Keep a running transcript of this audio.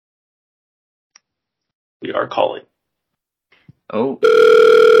We are calling. Oh.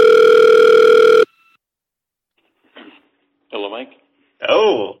 Hello, Mike.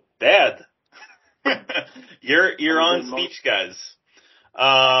 Oh, Dad. You're on speech, guys.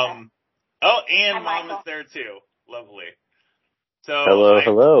 And Hi, Mom Michael. is there too. Lovely. So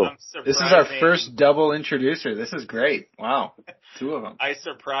Hello. I'm surprising. This is our first double introducer. This is great. Wow. Two of them. I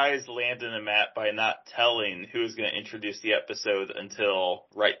surprised Landon and Matt by not telling who was going to introduce the episode until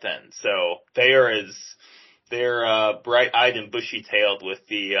right then. So they're bright-eyed and bushy-tailed with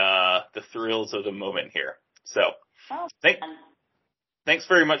the thrills of the moment here. So thanks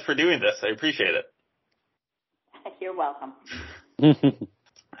very much for doing this. I appreciate it. You're welcome.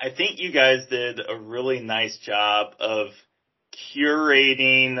 I think you guys did a really nice job of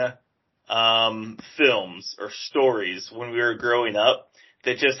curating films or stories when we were growing up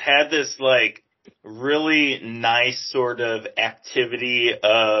that just had this like really nice sort of activity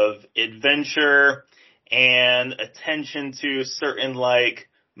of adventure and attention to certain like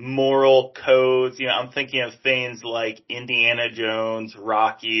moral codes. You know, I'm thinking of things like Indiana Jones,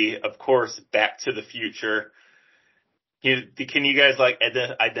 Rocky, of course, Back to the Future. Can you guys like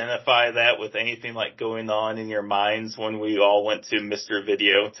identify that with anything like going on in your minds when we all went to Mr.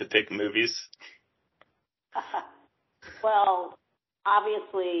 Video to pick movies? Well,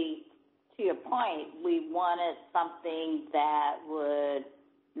 obviously, to your point, we wanted something that would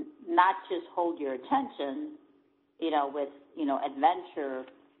not just hold your attention, with, adventure,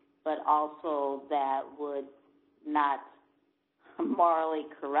 but also that would not morally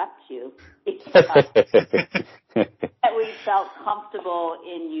corrupt you. That we felt comfortable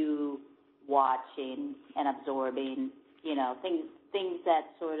in you watching and absorbing, things that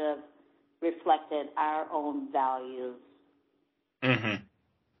sort of reflected our own values. Mm-hmm.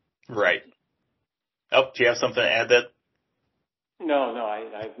 Right. Oh, do you have something to add that? No, I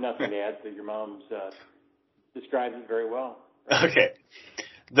have nothing to add. Your mom's described it very well. Right? Okay.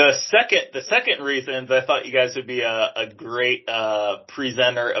 The second reason that I thought you guys would be a great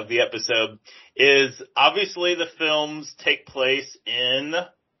presenter of the episode is obviously the films take place in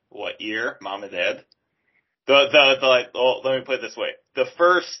what year, Mom and Dad? Let me put it this way: the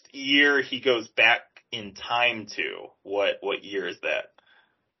first year he goes back in time to what year is that?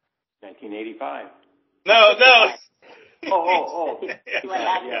 1985. No. Oh.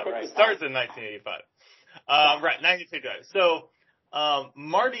 Yeah, right. Starts in 1985. Right, 1985. So.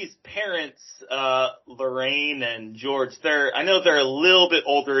 Marty's parents, Lorraine and George, I know they're a little bit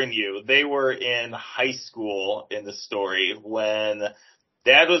older than you. They were in high school in the story when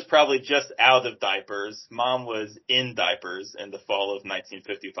Dad was probably just out of diapers. Mom was in diapers in the fall of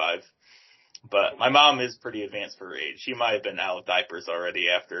 1955. But my mom is pretty advanced for her age. She might have been out of diapers already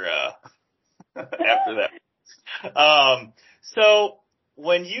after that. So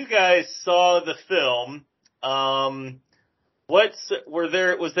when you guys saw the film,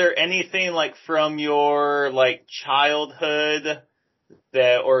 was there anything like from your like childhood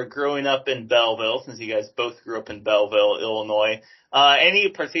or growing up in Belleville, since you guys both grew up in Belleville, Illinois, any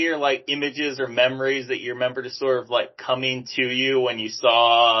particular like images or memories that you remember just sort of like coming to you when you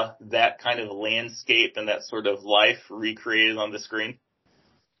saw that kind of landscape and that sort of life recreated on the screen?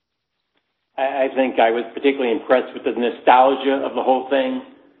 I think I was particularly impressed with the nostalgia of the whole thing.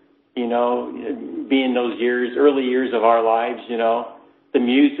 Being those early years of our lives, the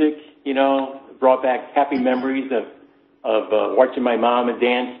music, brought back happy memories of watching my mom and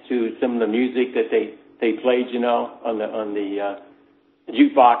dance to some of the music that they played, on the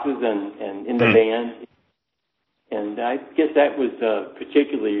jukeboxes and in the band. And I guess that was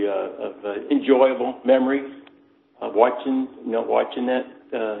particularly of enjoyable memory of watching that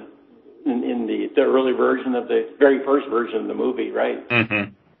in the early version of the very first version of the movie, right?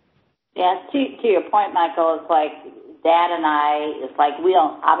 Mm-hmm. Yes, to your point, Michael, it's like Dad and we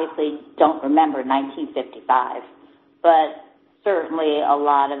obviously don't remember 1955, but certainly a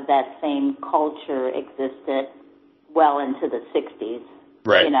lot of that same culture existed well into the 60s.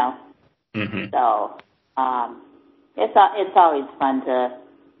 Right. Mm-hmm. So it's always fun to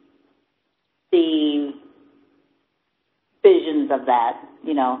see visions of that,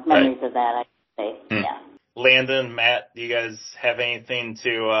 memories of that, I say. Mm. Yeah. Landon, Matt, do you guys have anything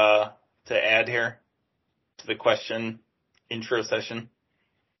to add here to the question intro session?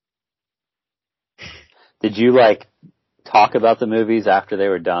 Did you talk about the movies after they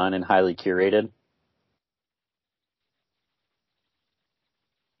were done and highly curated?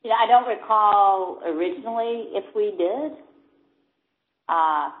 I don't recall originally if we did.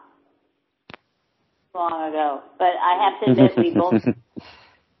 Long ago, but I have to admit we both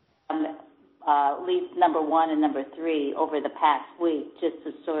at least number 1 and number 3 over the past week, just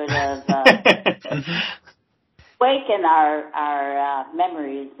to sort of awaken our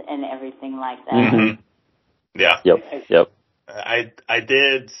memories and everything like that. Mm-hmm. Yeah. Yep. I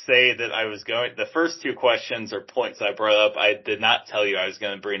did say that I was going, the first two questions or points I brought up, I did not tell you I was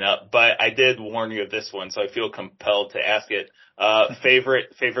going to bring up, but I did warn you of this one, so I feel compelled to ask it.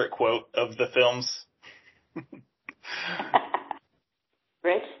 Favorite quote of the films?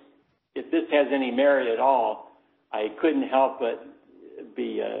 Rich? If this has any merit at all, I couldn't help but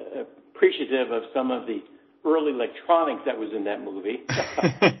be appreciative of some of the early electronics that was in that movie.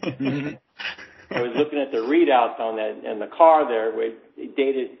 I was looking at the readouts on that, and the car there, where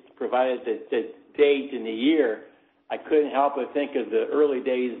it provided the date and the year. I couldn't help but think of the early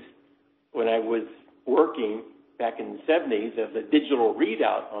days when I was working back in the 70s of the digital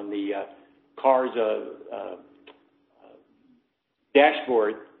readout on the car's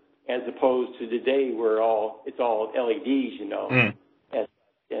dashboard, as opposed to today where it's all LEDs, you know.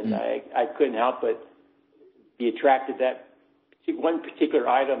 And I couldn't help but be attracted to that one particular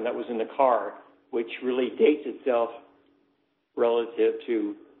item that was in the car, which really dates itself relative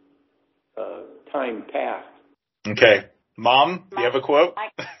to time past. Okay. Mom, do you have a quote?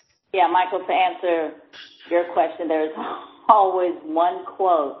 Yeah, Michael, to answer your question, there's always one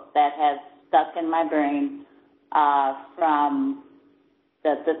quote that has stuck in my brain from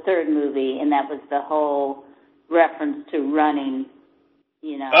the third movie, and that was the whole reference to running,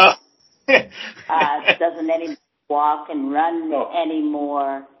 you know. Doesn't anybody walk and run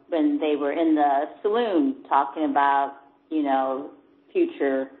anymore, when they were in the saloon talking about, you know,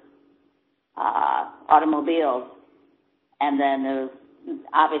 future automobiles. And then there was,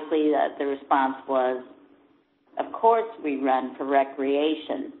 obviously the response was, of course we run for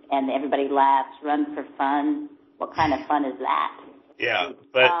recreation. And everybody laughs, run for fun? What kind of fun is that? Yeah,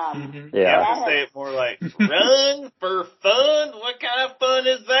 but you have to say it more like, run for fun? What kind of fun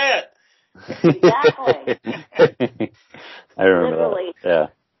is that? Exactly. I remember Literally, that. Yeah.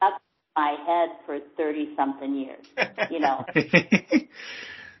 Stuck in my head for 30-something years, you know.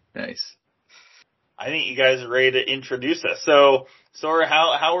 Nice. I think you guys are ready to introduce us. So, Sora,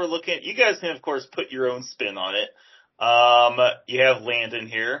 how we're looking at, you guys can, of course, put your own spin on it. You have Landon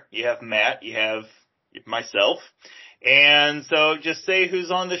here, you have Matt, you have myself. And so just say who's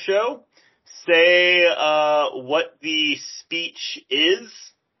on the show, say what the speech is.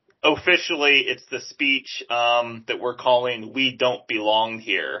 Officially, it's the speech that we're calling We Don't Belong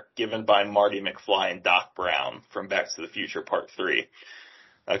Here, given by Marty McFly and Doc Brown from Back to the Future Part 3.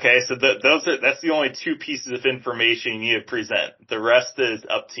 Okay, so that's the only two pieces of information you need to present. The rest is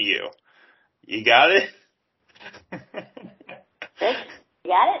up to you. You got it? Rich,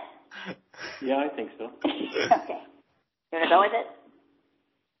 you got it? Yeah, I think so. Okay. You want to go with it?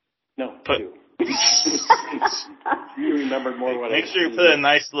 No, you remembered more what Make sure you put a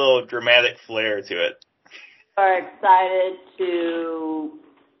nice little dramatic flair to it. We're excited to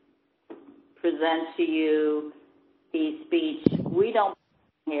present to you the speech We Don't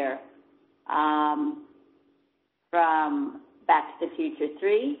Belong Here from Back to the Future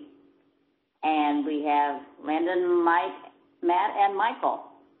 3. And we have Landon, Mike, Matt, and Michael.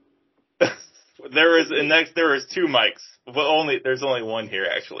 There was two mics. Well, there's only one here,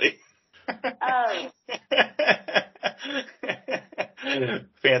 actually. Oh.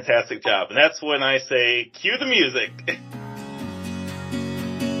 Fantastic job. And that's when I say, cue the music.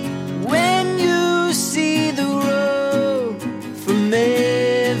 When you see the road from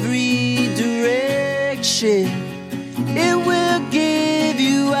every direction, it will give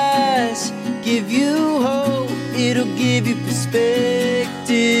you eyes, give you hope, it'll give you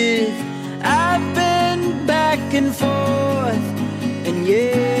perspective. I've been back and forth, and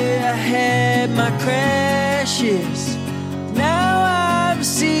yeah, I had my crashes. Now I've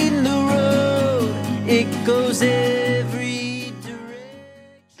seen the road, it goes every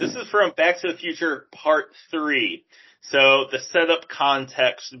direction. This is from Back to the Future Part 3. So the setup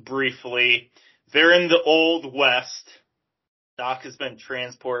context briefly, they're in the Old West. Doc has been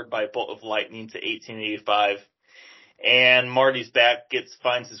transported by a bolt of lightning to 1885. And Marty's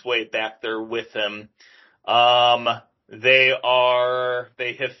finds his way back there with him. They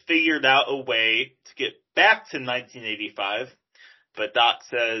have figured out a way to get back to 1985, but Doc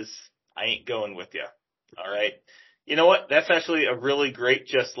says, I ain't going with you. All right. You know what? That's actually a really great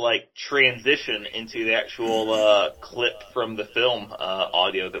transition into the actual clip from the film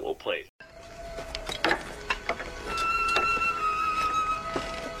audio that we'll play.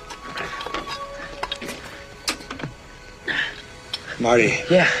 Marty.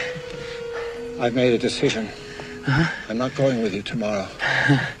 Yeah. I've made a decision. I'm not going with you tomorrow.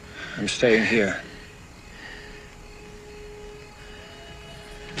 I'm staying here.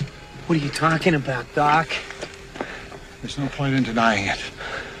 What are you talking about, Doc? There's no point in denying it.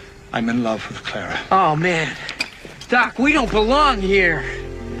 I'm in love with Clara. Oh, man. Doc, we don't belong here.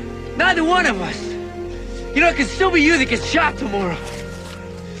 Neither one of us. You know, it could still be you that gets shot tomorrow.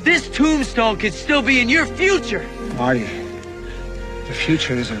 This tombstone could still be in your future. Marty, the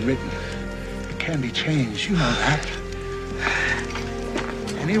future isn't written. It can be changed. You know that.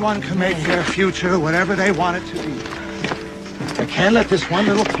 Anyone can make their future whatever they want it to be. I can't let this one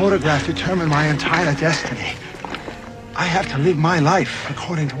little photograph determine my entire destiny. I have to live my life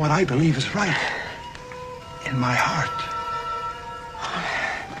according to what I believe is right. In my heart.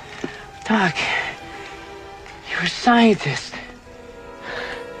 Doc, you're a scientist.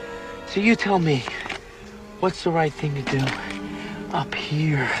 So you tell me, what's the right thing to do up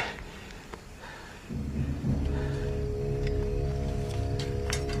here?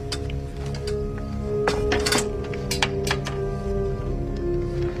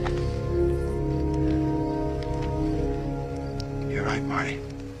 You're right, Marty.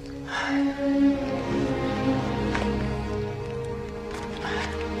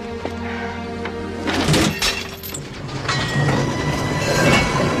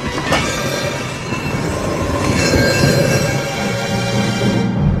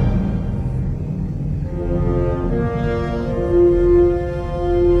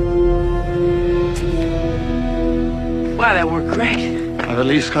 Wow, that worked great. I've at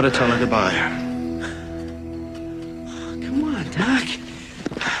least got to tell her goodbye. Come on, Doc.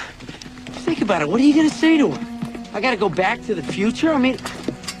 Think about it. What are you gonna say to her? I gotta go back to the future? I mean,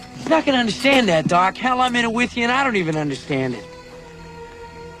 she's not gonna understand that, Doc. Hell, I'm in it with you and I don't even understand it.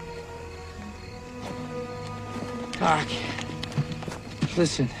 Doc,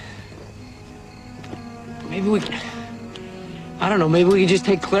 listen. Maybe we can... I don't know, maybe we can just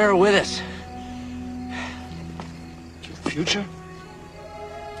take Clara with us. To the future?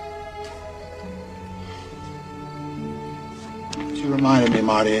 You reminded me,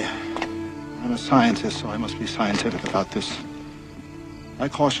 Marty. I'm a scientist, so I must be scientific about this. I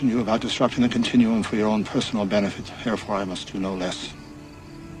caution you about disrupting the continuum for your own personal benefit. Therefore, I must do no less.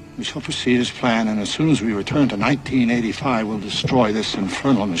 We shall proceed as planned, and as soon as we return to 1985, we'll destroy this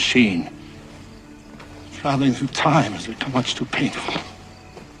infernal machine. Traveling through time has become much too painful.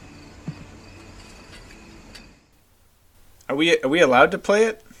 Are we allowed to play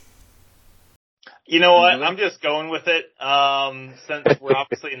it? You know what? I'm just going with it, since we're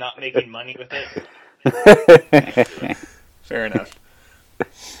obviously not making money with it. Fair enough.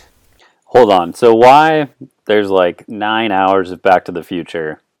 Hold on. So why there's like 9 hours of Back to the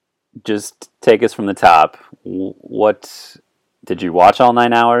Future? Just take us from the top. What did you watch all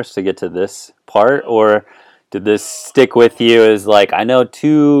 9 hours to get to this part, or did this stick with you as like, I know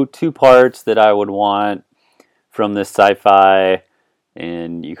two parts that I would want from this sci-fi,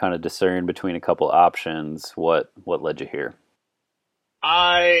 and you kind of discern between a couple options? What led you here?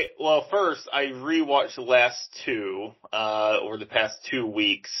 First, I rewatched the last two, over the past 2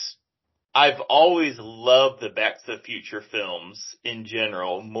 weeks. I've always loved the Back to the Future films in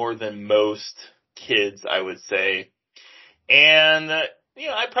general, more than most kids, I would say. And,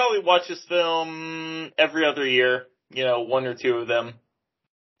 I probably watch this film every other year, one or two of them.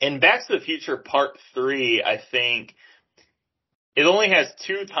 And Back to the Future Part 3, I think, it only has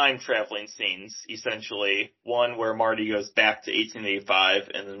 2 time traveling scenes, essentially. One where Marty goes back to 1885,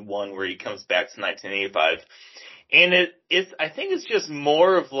 and then one where he comes back to 1985. And I think it's just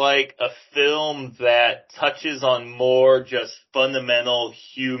more of like a film that touches on more just fundamental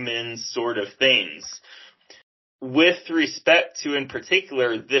human sort of things. With respect to, in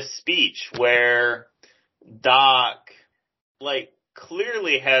particular, this speech where Doc,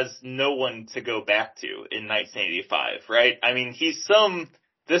 clearly has no one to go back to in 1985, right? I mean,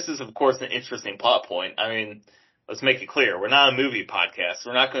 this is of course an interesting plot point. I mean, let's make it clear. We're not a movie podcast.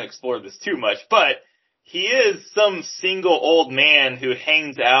 We're not going to explore this too much, but he is some single old man who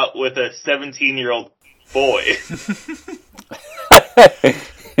hangs out with a 17-year-old boy.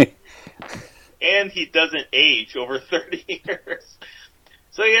 And he doesn't age over 30 years.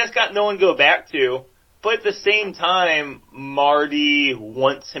 So he has got no one to go back to. But at the same time, Marty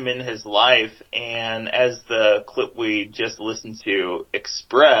wants him in his life, and as the clip we just listened to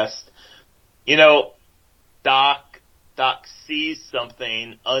expressed, Doc sees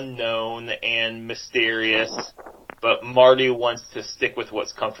something unknown and mysterious, but Marty wants to stick with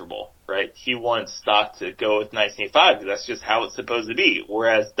what's comfortable, right? He wants Doc to go with 1985 because that's just how it's supposed to be,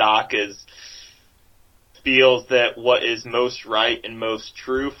 whereas Doc feels that what is most right and most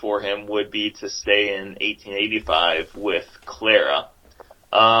true for him would be to stay in 1885 with Clara.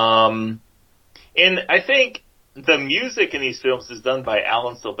 And I think the music in these films is done by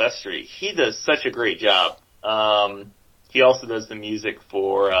Alan Silvestri. He does such a great job. he also does the music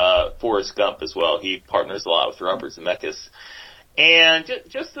for Forrest Gump as well. He partners a lot with Robert Zemeckis. And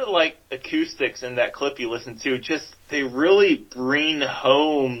just the, like, acoustics in that clip you listen to, just, they really bring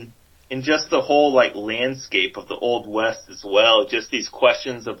home in just the whole, like, landscape of the Old West as well, just these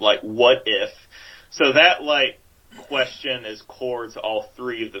questions of, like, what if? So that, like, question is core to all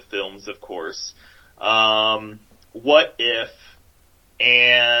three of the films, of course. What if,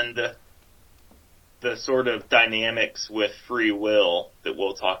 and the sort of dynamics with free will that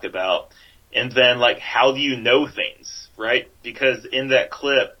we'll talk about. And then, like, how do you know things, right? Because in that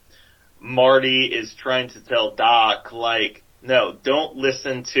clip, Marty is trying to tell Doc, like, no, don't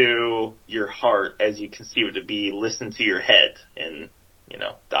listen to your heart as you conceive it to be, listen to your head. And, you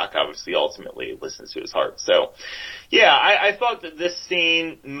know, Doc obviously ultimately listens to his heart. So, yeah, I thought that this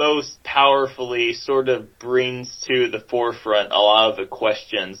scene most powerfully sort of brings to the forefront a lot of the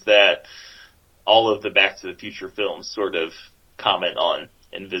questions that all of the Back to the Future films sort of comment on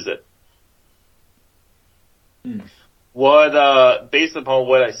and visit. What, based upon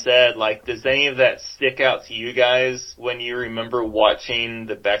what I said, like, does any of that stick out to you guys when you remember watching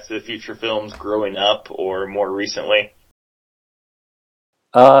the Back to the Future films growing up or more recently?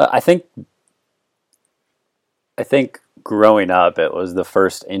 I think growing up, it was the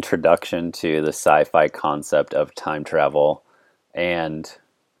first introduction to the sci-fi concept of time travel, and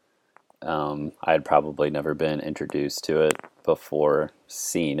I had probably never been introduced to it before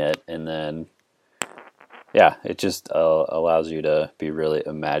seeing it, and then yeah, it just allows you to be really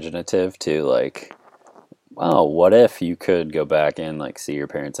imaginative to, like, wow, what if you could go back and, like, see your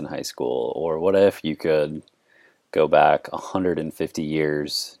parents in high school, or what if you could go back 150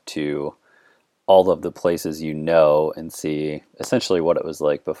 years to all of the places you know and see essentially what it was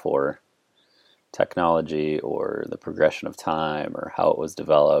like before technology or the progression of time or how it was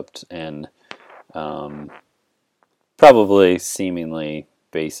developed, and probably seemingly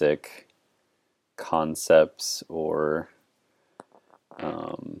basic concepts or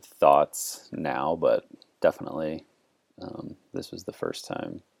thoughts now, but definitely this was the first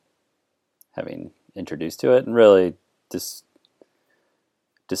time having introduced to it, and really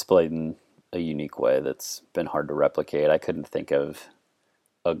displayed in a unique way that's been hard to replicate. I couldn't think of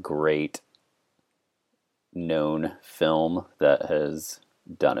a great known film that has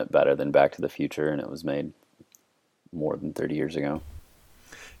done it better than Back to the Future, and it was made more than 30 years ago.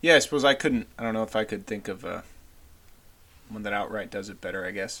 Yeah, I suppose I don't know if I could think of one that outright does it better,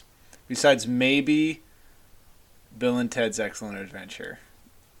 I guess. Besides maybe Bill and Ted's Excellent Adventure.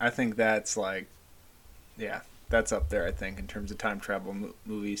 I think that's like, yeah, that's up there, I think, in terms of time travel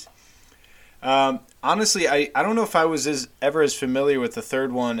movies. Honestly, I don't know if I was ever as familiar with the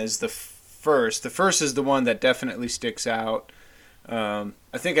third one as the first. The first is the one that definitely sticks out. I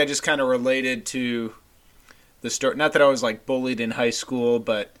think I just kind of related to the story. Not that I was, like, bullied in high school,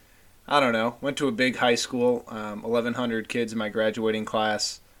 but I don't know. Went to a big high school, 1,100 kids in my graduating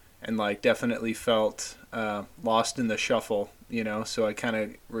class, and, like, definitely felt lost in the shuffle, you know. So I kind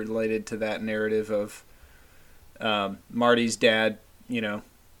of related to that narrative of Marty's dad, you know,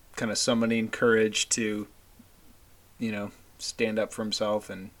 kind of summoning courage to, you know, stand up for himself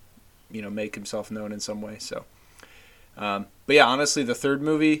and, you know, make himself known in some way. So, but yeah, honestly, the third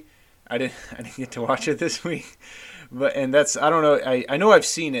movie, I didn't get to watch it this week, and that's, I don't know, I know I've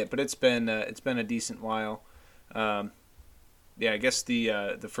seen it, but it's been a decent while. Yeah, I guess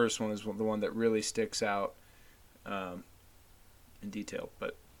the first one is the one that really sticks out in detail.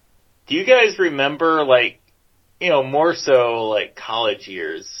 But do you guys remember, like, you know, more so like college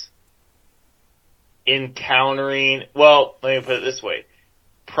years, encountering, well, let me put it this way.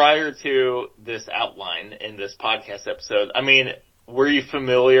 Prior to this outline in this podcast episode, I mean, were you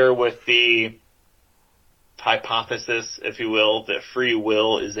familiar with the hypothesis, if you will, that free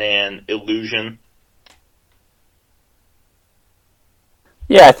will is an illusion?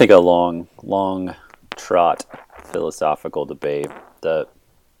 Yeah, I think a long trot philosophical debate that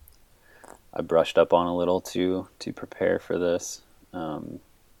I brushed up on a little to prepare for this.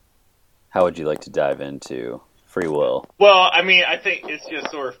 How would you like to dive into free will? Well, I mean, I think it's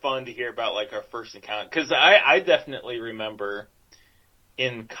just sort of fun to hear about, like, our first encounter, because I definitely remember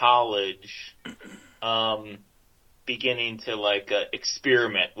in college beginning to, like,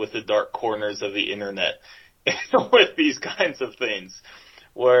 experiment with the dark corners of the internet with these kinds of things,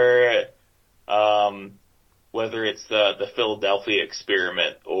 where whether it's the Philadelphia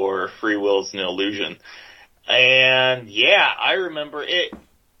experiment or free will is an illusion. And yeah, I remember it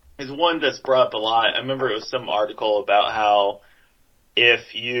is one that's brought up a lot. I remember it was some article about how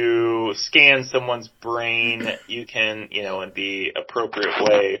if you scan someone's brain, you can, you know, in the appropriate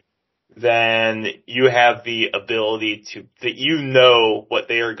way, then you have the ability that you know what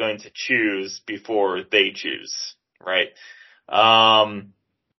they are going to choose before they choose, right? And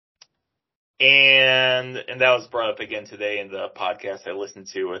that was brought up again today in the podcast I listened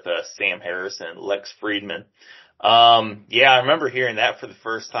to with Sam Harris and Lex Friedman. I remember hearing that for the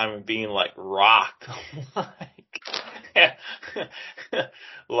first time and being like rocked,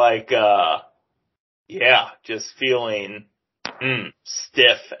 just feeling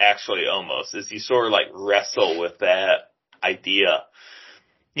stiff actually almost as you sort of like wrestle with that idea,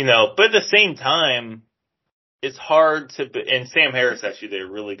 but at the same time, it's hard to, and Sam Harris actually did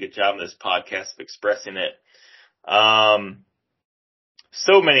a really good job in this podcast of expressing it.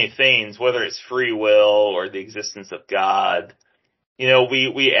 So many things, whether it's free will or the existence of God,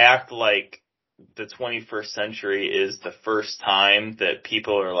 we act like the 21st century is the first time that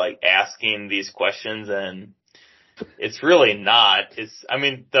people are like asking these questions, and it's really not.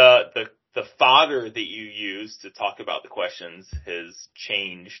 The fodder that you use to talk about the questions has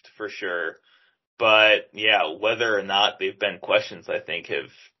changed for sure. But whether or not they've been questions, I think have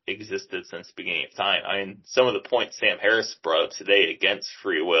existed since the beginning of time. I mean, some of the points Sam Harris brought up today against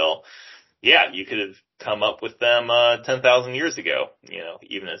free will, you could have come up with them 10,000 years ago,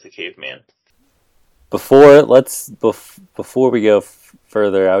 even as a caveman. Before we go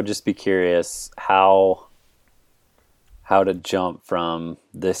further, I would just be curious how to jump from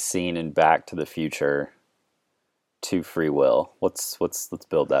this scene in Back to the Future to free will. Let's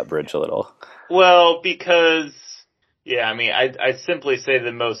build that bridge a little. Well, because I'd simply say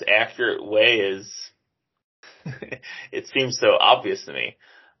the most accurate way is it seems so obvious to me.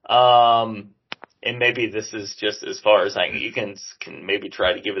 And maybe this is just as far as you can maybe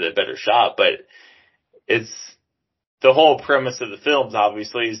try to give it a better shot, but it's the whole premise of the films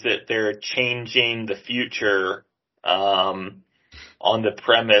obviously is that they're changing the future on the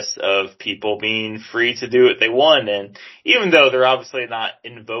premise of people being free to do what they want. And even though they're obviously not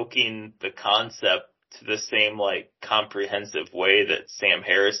invoking the concept to the same comprehensive way that Sam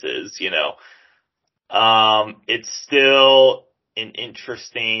Harris is, it's still an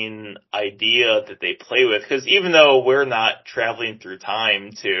interesting idea that they play with, because even though we're not traveling through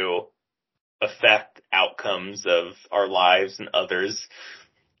time to affect outcomes of our lives and others,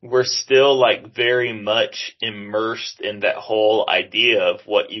 we're still very much immersed in that whole idea of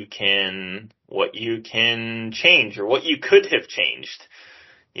what you can change or what you could have changed.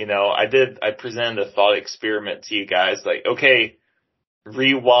 I presented a thought experiment to you guys, okay,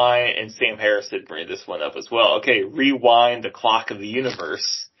 rewind, and Sam Harris did bring this one up as well. Okay, rewind the clock of the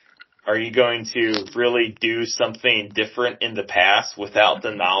universe. Are you going to really do something different in the past without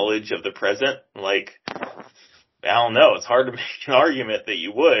the knowledge of the present? I don't know. It's hard to make an argument that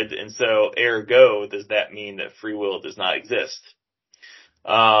you would. And so, ergo, does that mean that free will does not exist?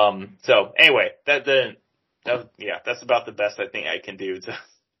 So anyway, that's about the best I think I can do to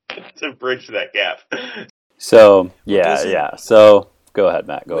bridge that gap. So, So, go ahead,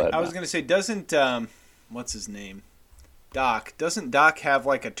 Matt. Go ahead. I was going to say, doesn't, what's his name? Doesn't Doc have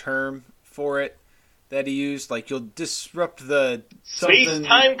a term for it that he used? You'll disrupt the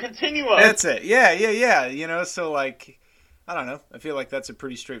space-time continuum. That's it. Yeah. So I don't know. I feel like that's a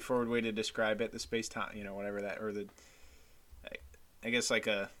pretty straightforward way to describe it. The space-time, whatever that, or the, I guess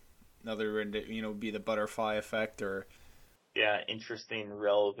another, be the butterfly effect or. Yeah, interesting,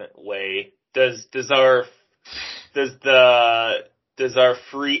 relevant way. Does our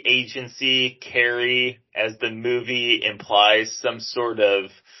free agency carry, as the movie implies, some sort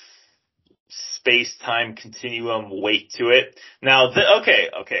of space-time continuum weight to it? Now, okay.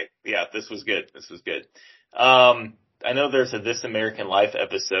 Yeah, this was good. I know there's a This American Life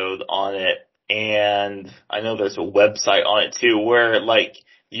episode on it, and I know there's a website on it too, where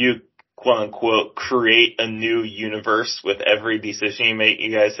you quote unquote create a new universe with every decision you make.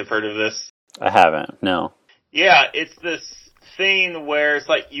 You guys have heard of this? I haven't. No. Yeah, it's this thing where it's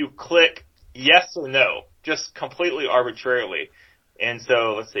you click yes or no, just completely arbitrarily. And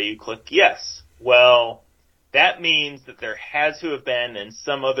so let's say you click yes. Well, that means that there had to have been in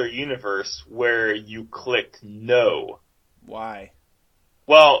some other universe where you clicked no. Why?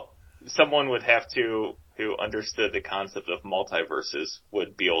 Well, someone would have to, who understood the concept of multiverses,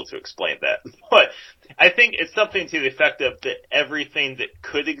 would be able to explain that. But I think it's something to the effect of that everything that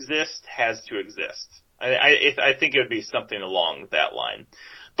could exist has to exist. I think it would be something along that line.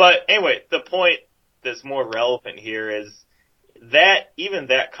 But anyway, the point that's more relevant here is that even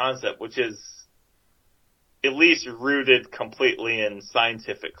that concept, which is at least rooted completely in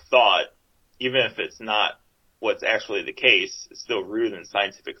scientific thought, even if it's not what's actually the case, it's still rooted in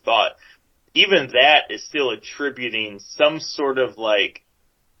scientific thought. Even that is still attributing some sort of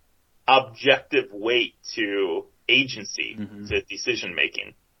objective weight to agency, to decision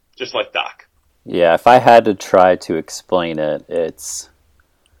making, just like Doc. Yeah, if I had to try to explain it, it's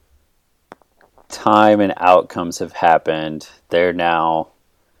time and outcomes have happened. They're now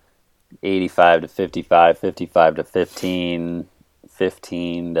 85 to 55, 55 to 15,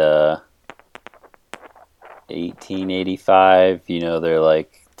 15 to 1885. You know, they're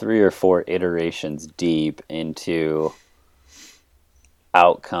like 3 or 4 iterations deep into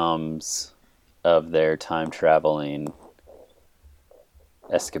outcomes of their time traveling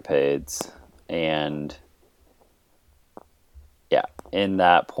escapades. And yeah, in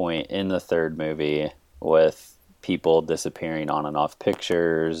that point in the third movie, with people disappearing on and off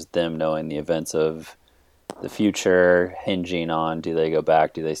pictures, them knowing the events of the future, hinging on, do they go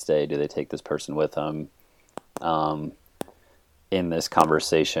back, do they stay, do they take this person with them? In this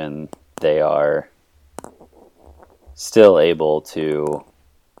conversation, they are still able to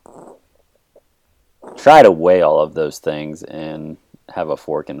try to weigh all of those things and have a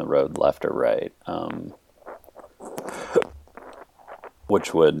fork in the road, left or right,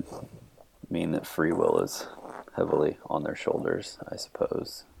 which would mean that free will is heavily on their shoulders, I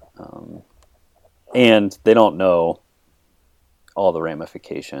suppose. And they don't know all the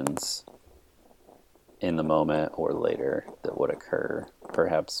ramifications in the moment or later that would occur.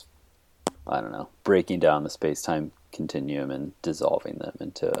 Perhaps, I don't know, breaking down the space-time continuum and dissolving them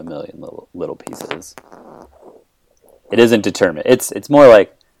into a million little pieces. It isn't determinate. It's more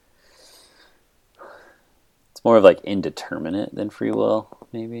like indeterminate than free will,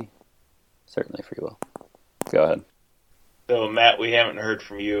 maybe. Certainly free will. Go ahead. So, Matt, we haven't heard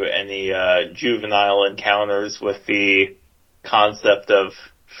from you any juvenile encounters with the concept of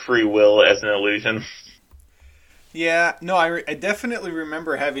free will as an illusion. Yeah, no, I definitely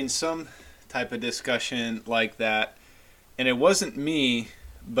remember having some type of discussion like that, and it wasn't me,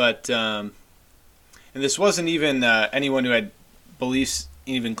 but and this wasn't even anyone who had beliefs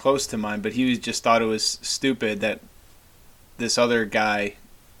even close to mine, but he just thought it was stupid that this other guy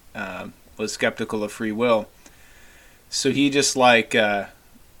was skeptical of free will. So he just like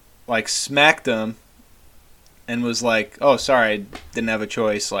smacked him and was like, "Oh, sorry, I didn't have a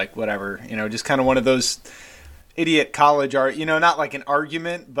choice." Like whatever, just kind of one of those idiot college art. Not like an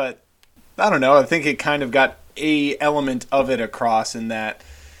argument, but I don't know. I think it kind of got a element of it across in that,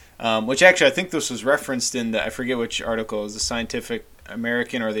 which actually I think this was referenced in I forget which article, it was the Scientific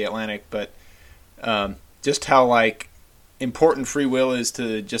American or the Atlantic, but just how like important free will is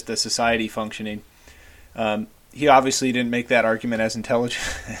to just the society functioning. He obviously didn't make that argument as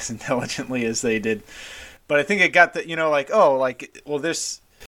intelligently as they did, but I think it got that, this.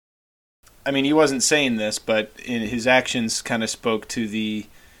 I mean, he wasn't saying this, but in his actions kind of spoke to the,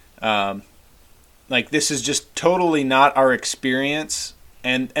 this is just totally not our experience,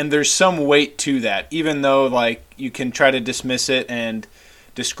 and there's some weight to that, even though like you can try to dismiss it and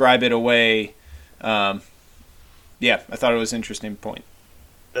describe it away. I thought it was an interesting point.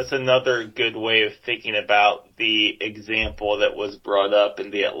 That's another good way of thinking about the example that was brought up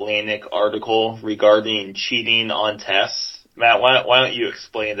in the Atlantic article regarding cheating on tests. Matt, why don't you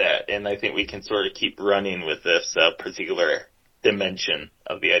explain that? And I think we can sort of keep running with this particular dimension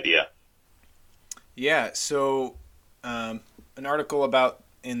of the idea. Yeah, so an article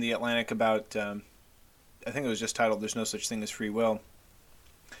in the Atlantic about, I think it was just titled "There's No Such Thing as Free Will."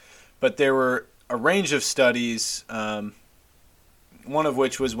 But there were a range of studies, one of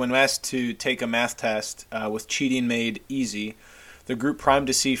which was when asked to take a math test with cheating made easy, the group primed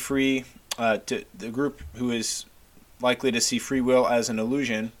to see the group who is likely to see free will as an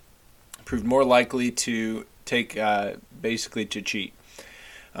illusion proved more likely to take basically to cheat.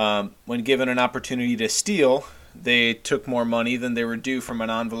 When given an opportunity to steal, they took more money than they were due from an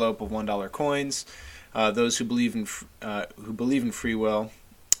envelope of $1 coins. Those who believe in free will,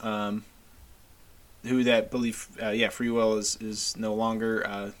 free will is no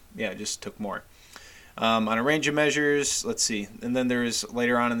longer, just took more. On a range of measures, let's see. And then there's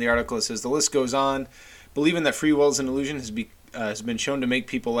later on in the article, it says the list goes on. Believing that free will is an illusion has been shown to make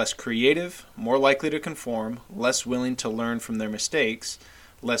people less creative, more likely to conform, less willing to learn from their mistakes,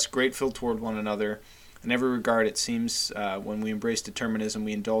 less grateful toward one another. In every regard, it seems when we embrace determinism,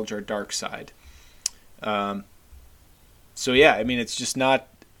 we indulge our dark side. It's just not,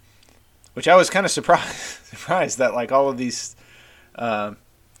 which I was kind of surprised that like all of these, as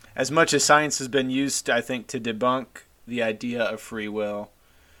much as science has been used, I think, to debunk the idea of free will,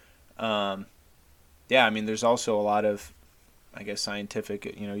 there's also a lot of, I guess, scientific,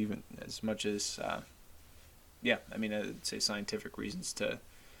 even as much as, I'd say scientific reasons to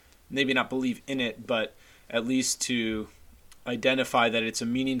maybe not believe in it, but at least to identify that it's a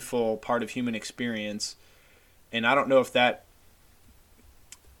meaningful part of human experience. And I don't know if that,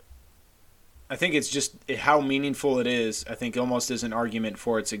 I think it's just how meaningful it is, I think almost is an argument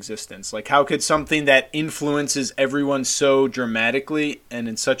for its existence. Like, how could something that influences everyone so dramatically and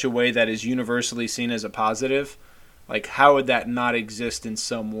in such a way that is universally seen as a positive, like, how would that not exist in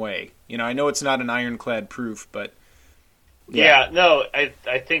some way? You know, I know it's not an ironclad proof, but... Yeah, no, I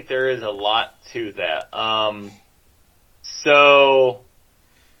think there is a lot to that. So,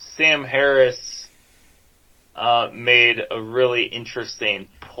 Sam Harris made a really interesting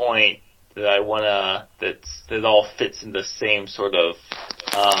point that I wanna that all fits in the same sort of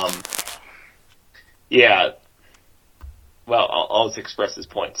Well, I'll just express his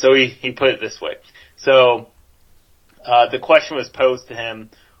point. So he put it this way. So the question was posed to him: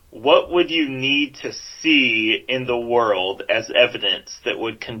 what would you need to see in the world as evidence that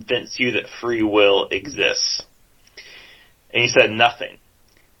would convince you that free will exists? And he said nothing.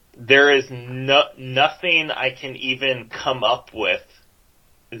 There is nothing I can even come up with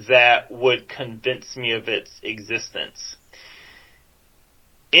that would convince me of its existence.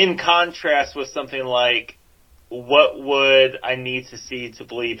 In contrast with something like, what would I need to see to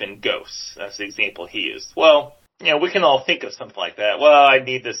believe in ghosts? That's the example he used. Well, we can all think of something like that. Well, I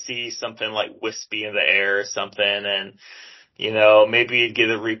need to see something like wispy in the air or something, and, maybe you'd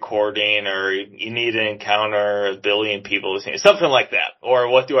get a recording, or you need to encounter 1 billion people, something like that. Or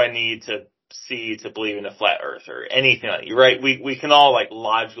what do I need to see to believe in a flat earth, or anything like that, right? We can all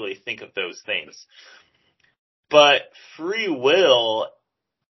logically think of those things. But free will,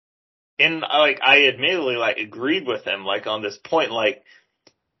 and I admittedly agreed with him on this point,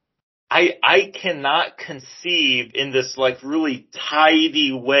 I cannot conceive in this really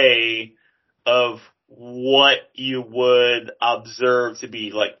tidy way of what you would observe to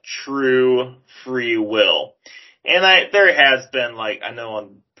be true free will. And there has been I know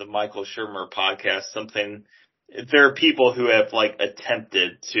on the Michael Shermer podcast there are people who have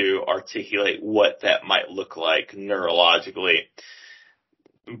attempted to articulate what that might look like neurologically.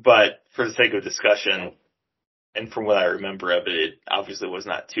 But for the sake of discussion, and from what I remember of it, it obviously was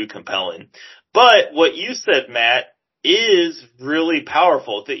not too compelling. But what you said, Matt, is really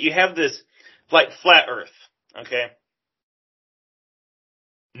powerful, that you have this flat earth, okay?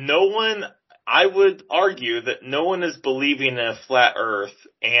 I would argue that no one is believing in a flat earth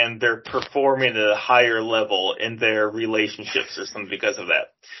and they're performing at a higher level in their relationships or something because of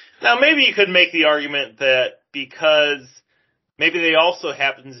that. Now, maybe you could make the argument that because maybe they also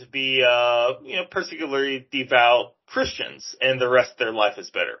happen to be, particularly devout Christians and the rest of their life is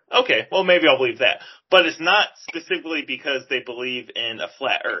better. Okay, well, maybe I'll believe that. But it's not specifically because they believe in a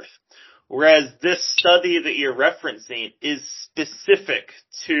flat earth. Whereas this study that you're referencing is specific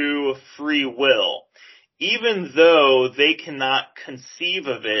to free will, even though they cannot conceive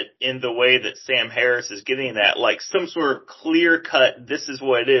of it in the way that Sam Harris is getting at, some sort of clear-cut, this is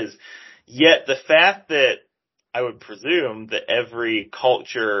what it is. Yet the fact that I would presume that every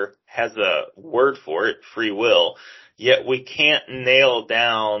culture has a word for it, free will, yet we can't nail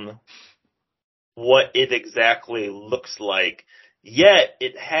down what it exactly looks like. Yet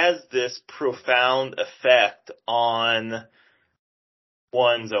it has this profound effect on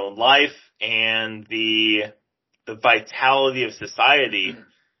one's own life and the vitality of society.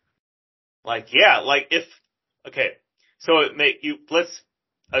 Let's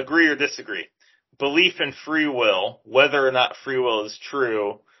agree or disagree. Belief in free will, whether or not free will is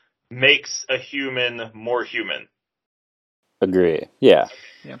true, makes a human more human. Agree. Yeah.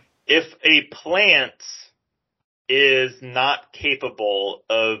 If a plant is not capable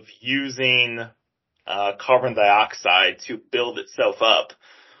of using carbon dioxide to build itself up,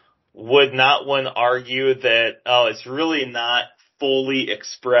 would not one argue that, it's really not fully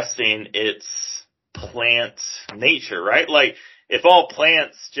expressing its plant nature, right? If all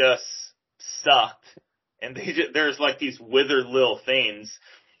plants just sucked and there's these withered little things,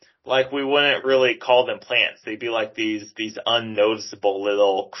 we wouldn't really call them plants. They'd be these unnoticeable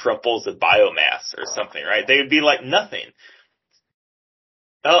little crumples of biomass or something, right? They would be nothing.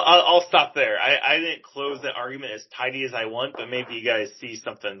 I'll stop there. I didn't close the argument as tidy as I want, but maybe you guys see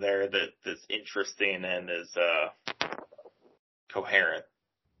something there that's interesting and is coherent.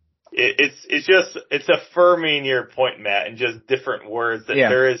 It's affirming your point, Matt, in just different words that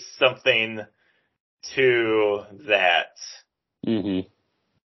there is something to that. Mm-hmm.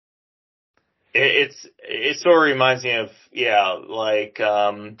 It sort of reminds me of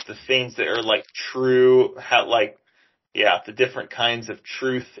the things that are true, how the different kinds of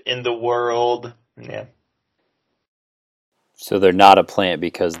truth in the world. Yeah. So they're not a plant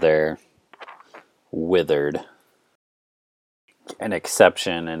because they're withered. an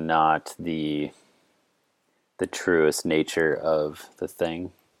exception and not the truest nature of the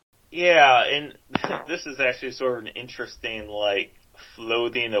thing. Yeah, and this is actually sort of an interesting, like,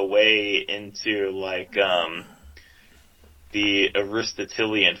 floating away into, like, the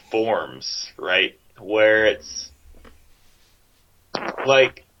Aristotelian forms, right? Where it's,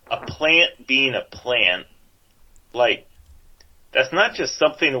 like, a plant being a plant, like, that's not just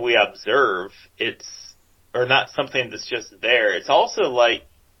something we observe, or not something that's just there. It's also, like,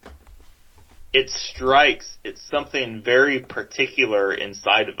 it's something very particular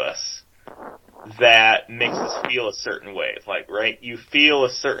inside of us that makes us feel a certain way. Like, right? You feel a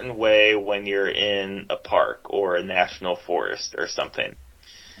certain way when you're in a park or a national forest or something.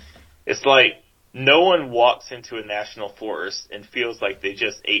 It's like no one walks into a national forest and feels like they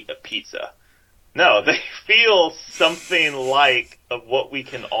just ate a pizza. No, they feel something like of what we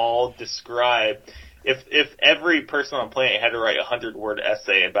can all describe. If every person on the planet had to write a 100-word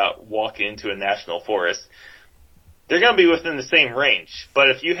essay about walking into a national forest, they're going to be within the same range. But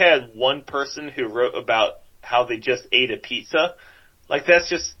if you had one person who wrote about how they just ate a pizza, like that's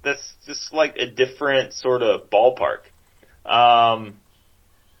just like a different sort of ballpark. I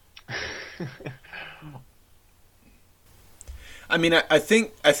mean, I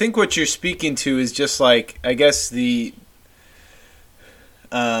think what you're speaking to is just like, I guess the,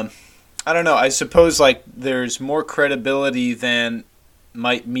 I don't know, I suppose like there's more credibility than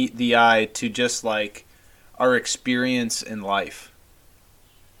might meet the eye to just like our experience in life.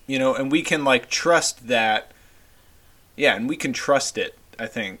 You know, and we can like trust that, yeah, and we can trust it, I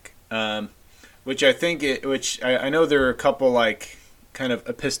think. Which I know there are a couple like kind of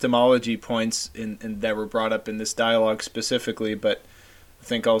epistemology points in that were brought up in this dialogue specifically, but I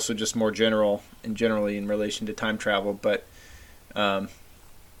think also just more generally in relation to time travel. But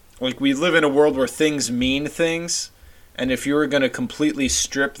like we live in a world where things mean things, and if you were going to completely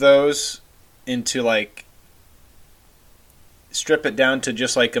strip those into like strip it down to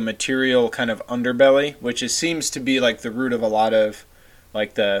just like a material kind of underbelly, which seems to be like the root of a lot of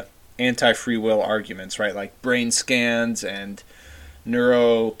like the anti-free will arguments, right? Like brain scans and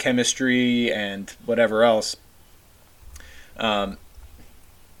neurochemistry and whatever else.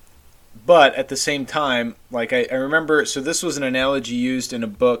 But at the same time, like I remember, so this was an analogy used in a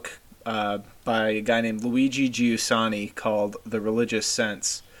book by a guy named Luigi Giussani called The Religious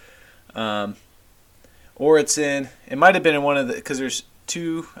Sense. Or it might have been in one of the, because there's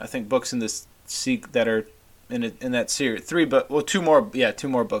two, I think, books in this that are in that series. Two more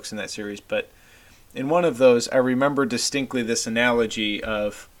books in that series. But in one of those, I remember distinctly this analogy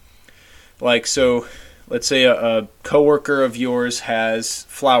of, like, so let's say a coworker of yours has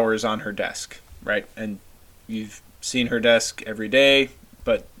flowers on her desk, right? And you've seen her desk every day,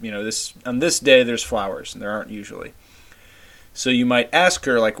 but you know on this day there's flowers, and there aren't usually. So you might ask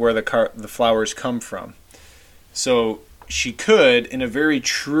her like where the flowers come from. So she could, in a very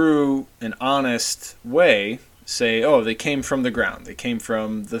true and honest way, say, oh, they came from the ground. They came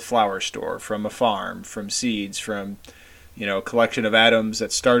from the flower store, from a farm, from seeds, from, you know, a collection of atoms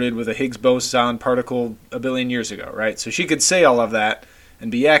that started with a Higgs boson particle a billion years ago, right? So she could say all of that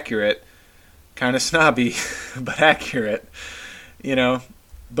and be accurate, kind of snobby, but accurate, you know.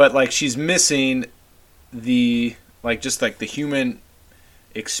 But, like, she's missing the, like, just, like, the human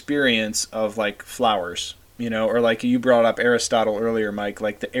experience of, like, flowers. You know, or like you brought up Aristotle earlier, Mike,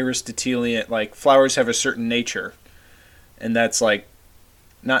 like the Aristotelian, like flowers have a certain nature, and that's like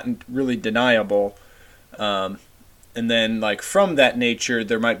not really deniable. And then like from that nature,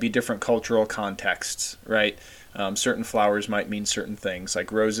 there might be different cultural contexts, right? Certain flowers might mean certain things,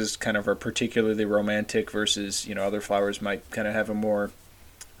 like roses kind of are particularly romantic versus, you know, other flowers might kind of have a more,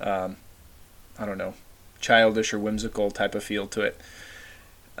 I don't know, childish or whimsical type of feel to it.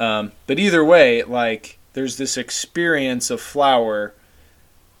 But either way, like, there's this experience of flower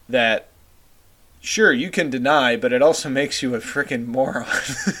that, sure, you can deny, but it also makes you a freaking moron.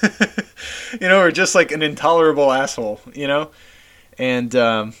 You know, or just like an intolerable asshole, you know? And,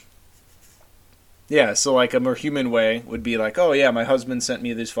 yeah, so like a more human way would be like, oh yeah, my husband sent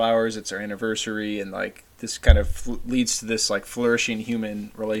me these flowers, it's our anniversary, and like this kind of leads to this like flourishing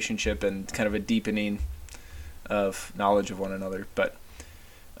human relationship and kind of a deepening of knowledge of one another. But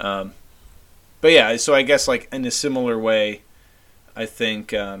yeah, so I guess like in a similar way, I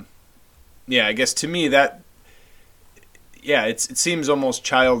think, yeah, I guess to me that, yeah, it seems almost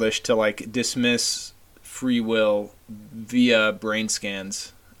childish to like dismiss free will via brain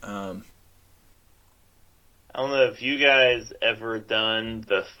scans. I don't know if you guys ever done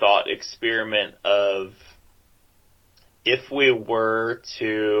the thought experiment of if we were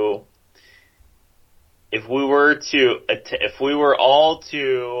to if we were all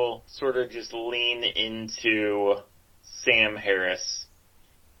to sort of just lean into Sam Harris,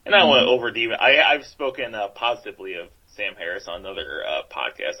 and I want to over-demon. I've spoken positively of Sam Harris on another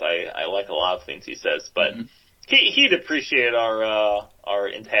podcast. I like a lot of things he says, but he'd appreciate our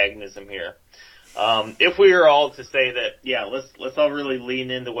antagonism here. If we were all to say that, yeah, let's all really lean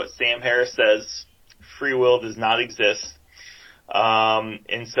into what Sam Harris says. Free will does not exist.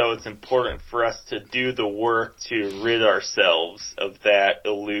 And so it's important for us to do the work to rid ourselves of that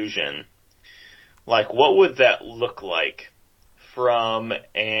illusion. Like, what would that look like from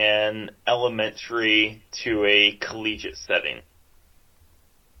an elementary to a collegiate setting?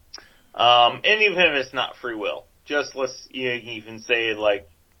 And even if it's not free will, just you can even say, like,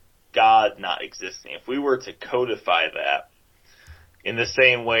 God not existing. If we were to codify that in the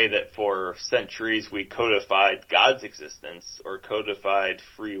same way that for centuries we codified God's existence, or codified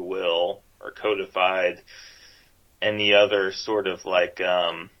free will, or codified any other sort of like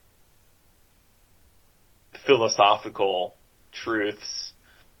philosophical truths,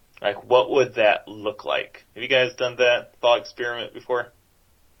 like what would that look like? Have you guys done that thought experiment before?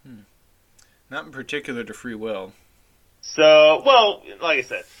 Not in particular to free will. So, well, like I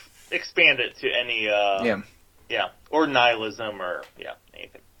said, expand it to any or nihilism, or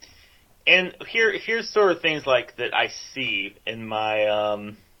anything. And here's sort of things like that I see in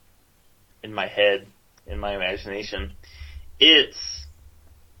my head, in my imagination. You'd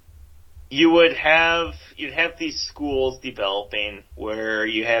have these schools developing where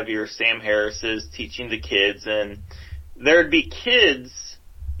you have your Sam Harrises teaching the kids, and there'd be kids,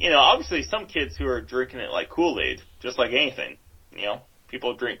 obviously some kids who are drinking it like Kool-Aid, just like anything,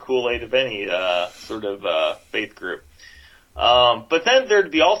 People drink Kool-Aid of any sort of faith group. But then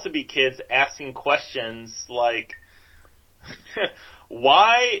there'd also be kids asking questions like,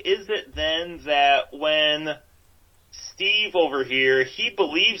 why is it then that when Steve over here, he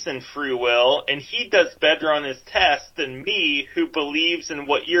believes in free will and he does better on his test than me, who believes in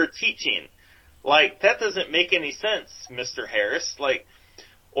what you're teaching? Like, that doesn't make any sense, Mr. Harris. Like,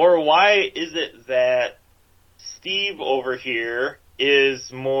 or why is it that Steve over here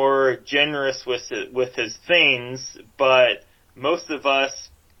is more generous with his things, but most of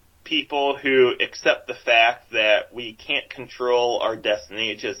us people who accept the fact that we can't control our destiny,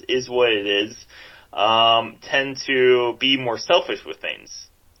 it just is what it is, tend to be more selfish with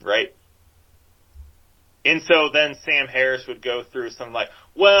things, right? And so then Sam Harris would go through some like,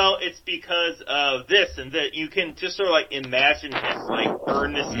 well, it's because of this and that. You can just sort of like imagine him like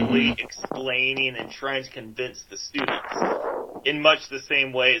earnestly explaining and trying to convince the students in much the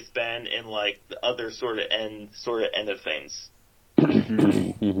same way it's been in like the other sort of end of things.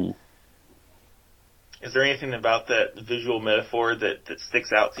 Is there anything about that visual metaphor that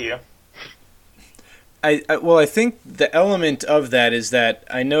sticks out to you? I think the element of that is that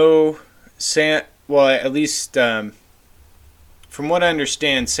I know at least from what I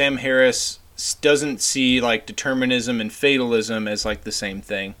understand, Sam Harris doesn't see like determinism and fatalism as like the same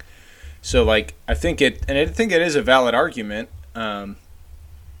thing. So like I think it is a valid argument that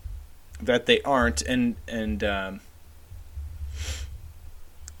they aren't, and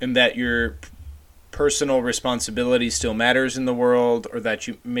that your personal responsibility still matters in the world, or that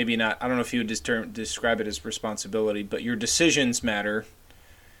you maybe not. I don't know if you would describe it as responsibility, but your decisions matter.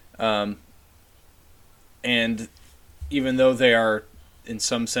 And even though they are, in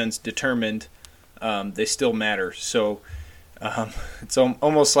some sense, determined, they still matter. So it's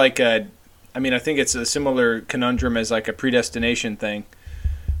almost like I think it's a similar conundrum as like a predestination thing.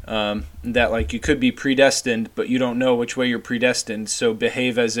 That like you could be predestined, but you don't know which way you're predestined. So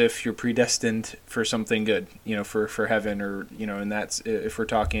behave as if you're predestined for something good, for heaven, or and that's if we're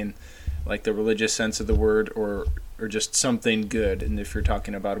talking like the religious sense of the word, or just something good, and if you're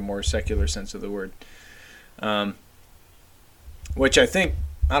talking about a more secular sense of the word. Which I think,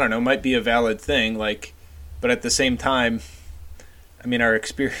 I don't know, might be a valid thing, like, but at the same time, I mean, our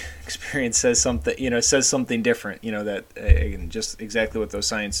experience says something different, that just exactly what those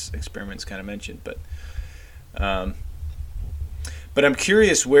science experiments kind of mentioned. But I'm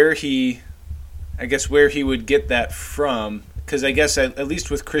curious where he would get that from, because I guess at least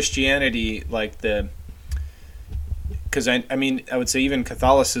with Christianity, like because I would say even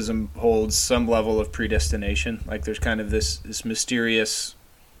Catholicism holds some level of predestination. Like there's kind of this mysterious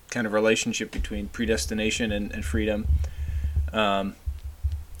kind of relationship between predestination and freedom.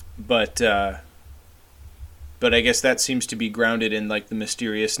 But I guess that seems to be grounded in like the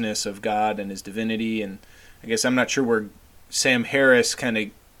mysteriousness of God and his divinity. And I guess I'm not sure where Sam Harris kind of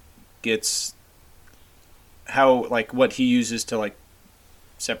gets what he uses to like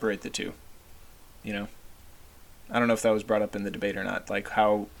separate the two, I don't know if that was brought up in the debate or not. Like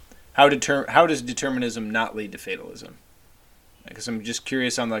how does determinism not lead to fatalism? Because I'm just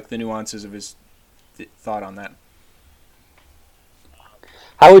curious on like the nuances of his thought on that.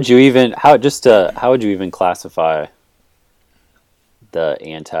 How would you even classify the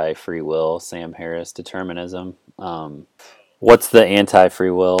anti-free will Sam Harris determinism? What's the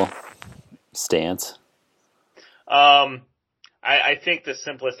anti-free will stance? I think the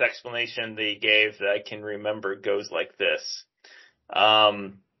simplest explanation they gave that I can remember goes like this.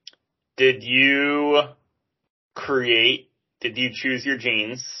 Did you choose your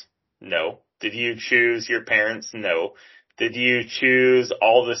genes? No. Did you choose your parents? No. Did you choose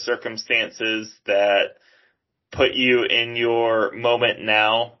all the circumstances that put you in your moment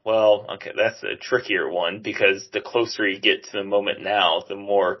now? Well, okay, that's a trickier one because the closer you get to the moment now, the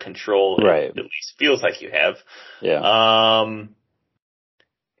more control it at least feels like you have. Yeah.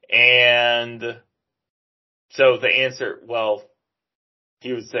 And so the answer, well,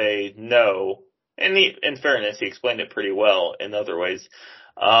 he would say no. And in fairness, he explained it pretty well in other ways.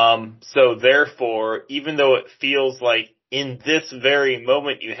 So therefore, even though it feels like in this very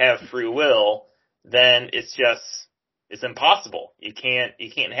moment you have free will, then it's impossible. You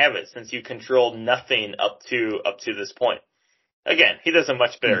can't have it since you control nothing up to this point. Again, he does a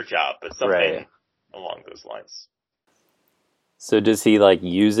much better job, but something along those lines. So does he like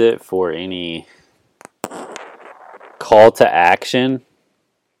use it for any call to action?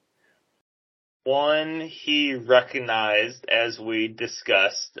 One, he recognized, as we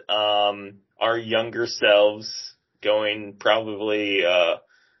discussed, our younger selves going probably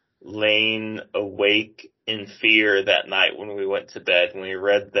laying awake in fear that night when we went to bed, when we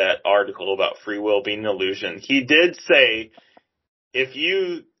read that article about free will being an illusion. He did say, if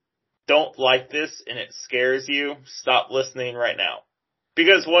you don't like this and it scares you, stop listening right now.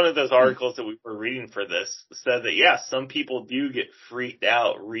 Because one of those articles that we were reading for this said that, yeah, some people do get freaked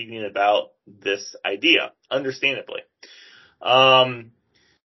out reading about this idea, understandably. So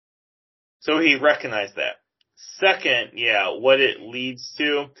he recognized that. Second, what it leads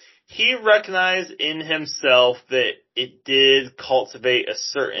to, he recognized in himself that it did cultivate a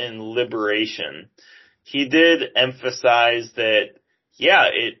certain liberation. He did emphasize that,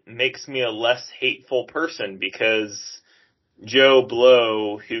 it makes me a less hateful person because Joe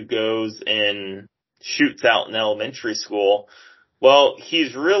Blow, who goes and shoots out in elementary school, well,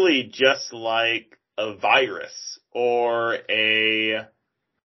 he's really just like a virus or a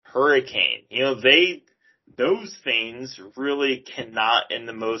hurricane. Those things really cannot, in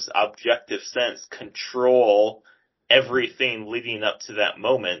the most objective sense, control everything leading up to that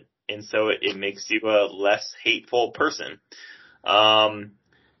moment. And so it makes you a less hateful person.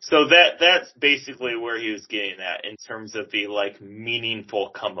 So that's basically where he was getting at in terms of the meaningful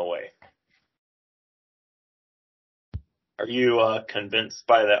come away. Are you convinced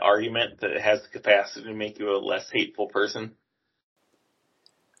by that argument that it has the capacity to make you a less hateful person?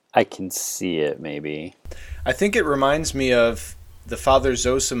 I can see it, maybe. I think it reminds me of the Father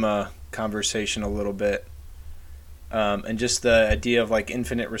Zosima conversation a little bit, and just the idea of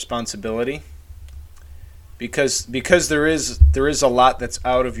infinite responsibility. Because there is a lot that's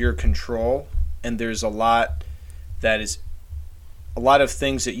out of your control, and there's a lot of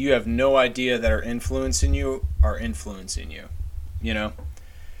things that you have no idea that are influencing you, and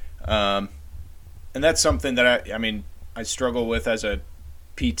that's something that I struggle with as a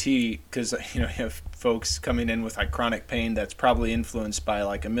PT, because you have folks coming in with chronic pain that's probably influenced by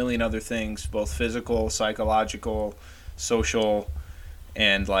a million other things, both physical, psychological, social,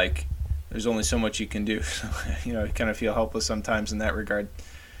 and there's only so much you can do. So, I kind of feel helpless sometimes in that regard.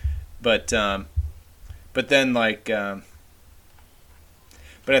 But then but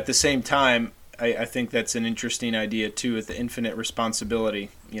at the same time, I think that's an interesting idea too, with the infinite responsibility,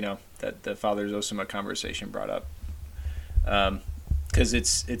 that the Father Zosima conversation brought up. Because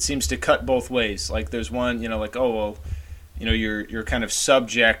it seems to cut both ways. There's one, you're kind of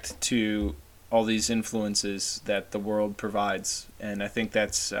subject to all these influences that the world provides, and I think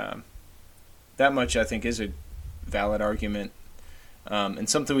that's that much I think is a valid argument, and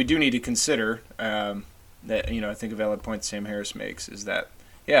something we do need to consider. That I think a valid point Sam Harris makes is that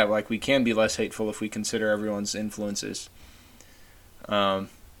we can be less hateful if we consider everyone's influences. You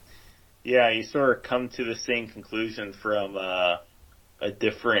sort of come to the same conclusion from a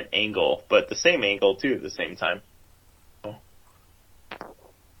different angle, but the same angle too at the same time.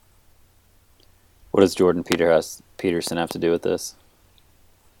 What does Jordan Peterson have to do with this?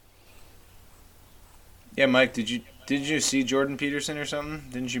 Yeah, Mike, did you see Jordan Peterson or something?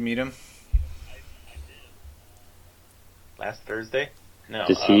 Didn't you meet him? Last Thursday? No,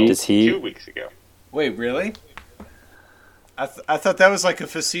 does he 2 weeks ago. Wait, really? I thought that was like a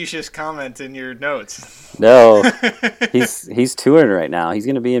facetious comment in your notes. No, he's touring right now. He's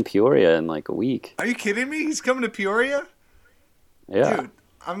gonna be in Peoria in like a week. Are you kidding me? He's coming to Peoria? Yeah. Dude,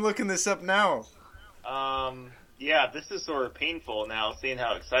 I'm looking this up now. Yeah, this is sort of painful now, seeing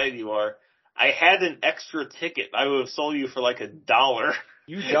how excited you are. I had an extra ticket. I would have sold you for like $1.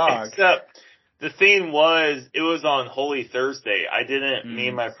 You dog. Except the thing was, it was on Holy Thursday. Me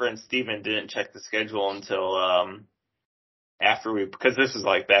and my friend Steven didn't check the schedule until, because this was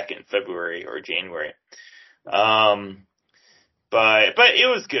like back in February or January. But it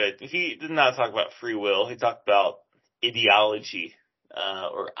was good. He did not talk about free will. He talked about ideology,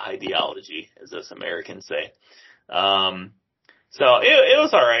 or ideology, as us Americans say. So it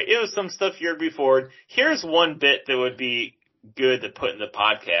was alright. It was some stuff you heard before. Here's one bit that would be good to put in the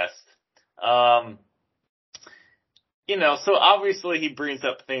podcast. So obviously he brings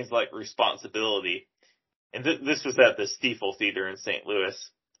up things like responsibility. And this was at the Stiefel Theater in St. Louis.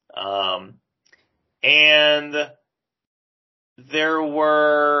 And there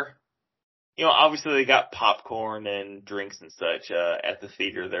were, obviously they got popcorn and drinks and such, at the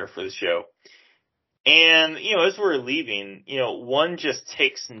theater there for the show. And, as we're leaving, one just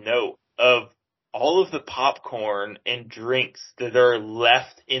takes note of all of the popcorn and drinks that are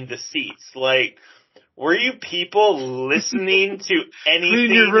left in the seats. Like, were you people listening to anything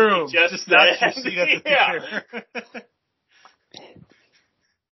Clean your room. He just not said? your seat at the Yeah. theater.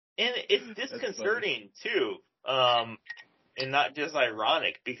 And it's disconcerting too, and not just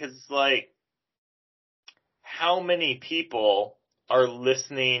ironic, because it's like, how many people are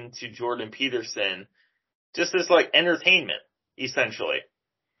listening to Jordan Peterson just as like entertainment, essentially?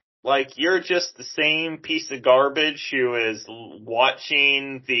 Like, you're just the same piece of garbage who is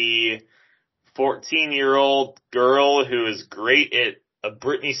watching the 14-year-old girl who is great at a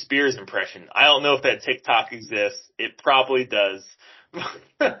Britney Spears impression. I don't know if that TikTok exists. It probably does.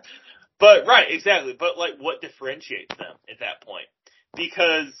 But, right, exactly. But, like, what differentiates them at that point?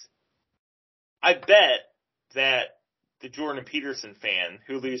 Because I bet that the Jordan Peterson fan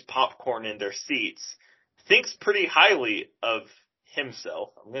who leaves popcorn in their seats thinks pretty highly of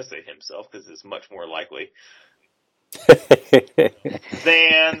himself. I'm going to say himself because it's much more likely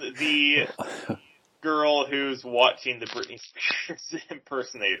than the girl who's watching the Britney Spears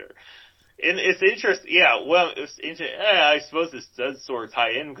impersonator. And it's interesting. Yeah, well, it's interesting. I suppose this does sort of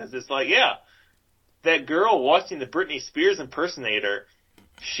tie in because it's like, yeah, that girl watching the Britney Spears impersonator,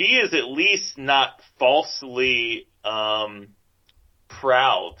 she is at least not falsely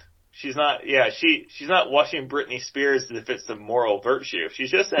proud. She's not. Yeah, she's not watching Britney Spears as if it's a moral virtue.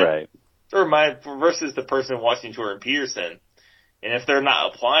 She's just right. Versus the person watching Jordan Peterson, and if they're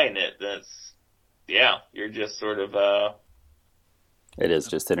not applying it, you're just sort of It is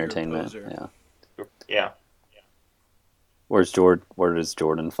just entertainment. Yeah. Where does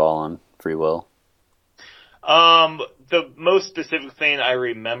Jordan fall on free will? The most specific thing I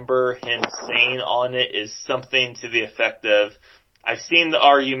remember him saying on it is something to the effect of, I've seen the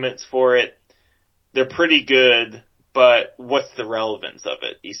arguments for it. They're pretty good, but what's the relevance of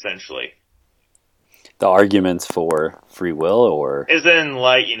it, essentially? The arguments for free will, or? As in,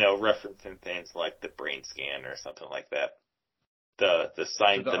 like, referencing things like the brain scan or something like that. The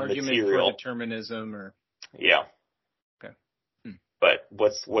science, so the material. argument for determinism, or? Yeah. Okay. But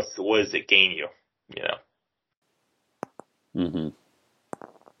what does it gain you? Mm-hmm. I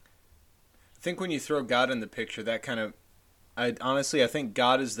think when you throw God in the picture, that kind of, I think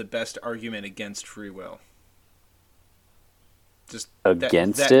God is the best argument against free will. Just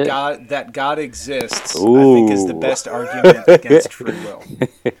against it? That God exists, ooh. I think is the best argument against free will.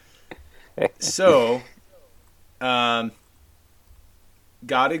 So, God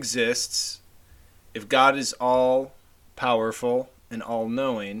exists. If God is all powerful and all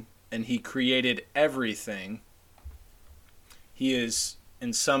knowing, and he created everything, he is,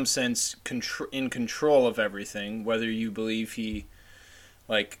 in some sense, in control of everything, whether you believe he,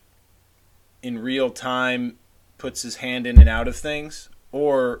 like, in real time puts his hand in and out of things,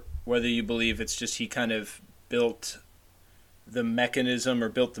 or whether you believe it's just he kind of built the mechanism or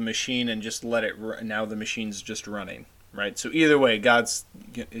built the machine and just let it run. Now the machine's just running, right? So either way, God's,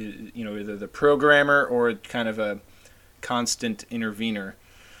 either the programmer or kind of a constant intervener.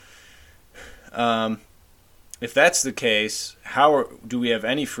 If that's the case, do we have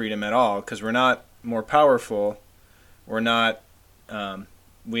any freedom at all? Because we're not more powerful. We're not.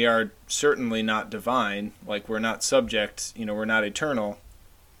 We are certainly not divine. Like, we're not subject. We're not eternal.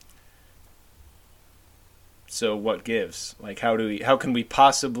 So what gives? Like, how can we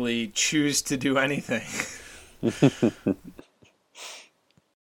possibly choose to do anything?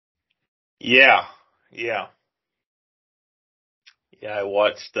 Yeah. Yeah, I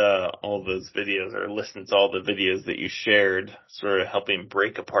watched all those videos, or listened to all the videos that you shared, sort of helping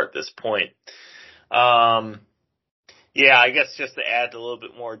break apart this point. Yeah, I guess just to add a little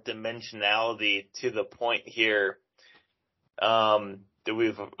bit more dimensionality to the point here, that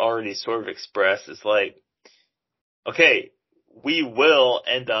we've already sort of expressed, is like, okay, we will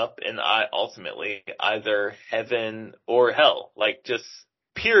end up in ultimately either heaven or hell, like just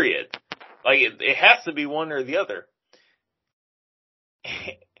period. Like it has to be one or the other.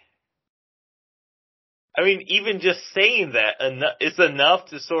 I mean, even just saying that is enough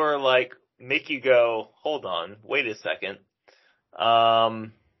to sort of like make you go, hold on, wait a second.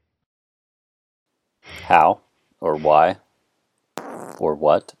 How? Or why? Or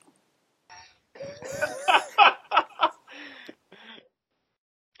what?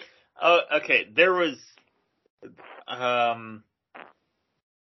 Okay, there was, I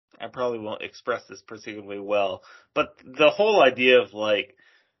probably won't express this particularly well, but the whole idea of like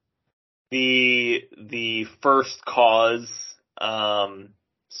the first cause,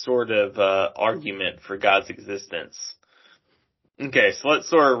 sort of, argument for God's existence. Okay, so let's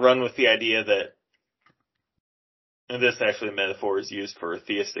sort of run with the idea that, and this actually metaphor is used for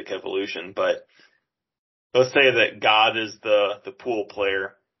theistic evolution, but let's say that God is the pool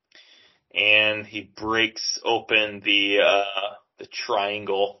player, and he breaks open the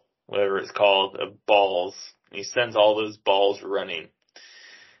triangle, whatever it's called, of balls. And he sends all those balls running.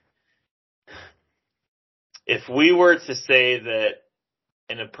 If we were to say that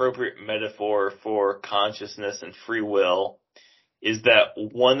an appropriate metaphor for consciousness and free will is that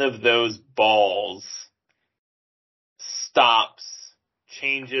one of those balls stops,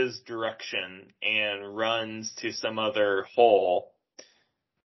 changes direction, and runs to some other hole,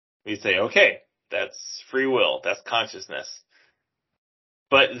 we say, okay, that's free will, that's consciousness.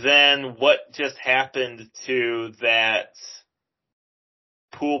 But then what just happened to that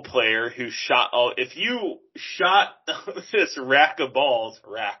pool player who if you shot this rack of balls,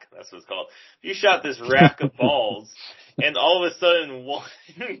 that's what it's called. If you shot this rack of balls and all of a sudden one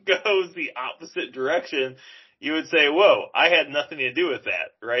goes the opposite direction, you would say, whoa, I had nothing to do with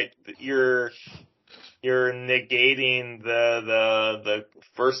that, right? You're negating the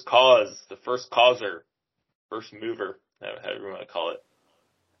first cause, the first causer, first mover, however you want to call it.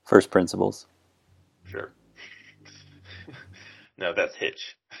 First principles. Sure. No, that's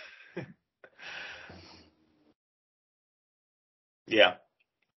Hitch. Yeah.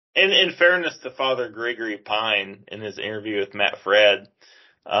 And in fairness to Father Gregory Pine, in his interview with Matt Fradd,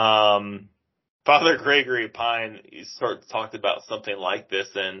 Father Gregory Pine, he sort of talked about something like this,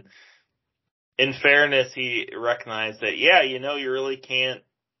 and in fairness, he recognized that, yeah, you really can't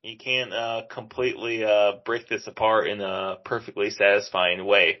completely break this apart in a perfectly satisfying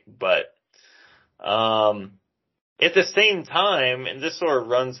way, but at the same time, and this sort of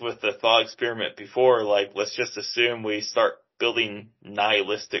runs with the thought experiment before, like, let's just assume we start building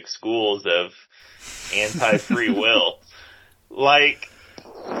nihilistic schools of anti-free will. Like,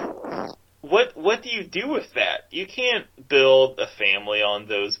 what do you do with that? You can't build a family on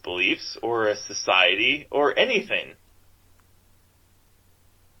those beliefs, or a society, or anything.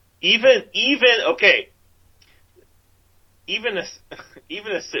 Even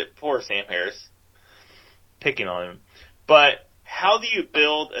poor Sam Harris, picking on him, but how do you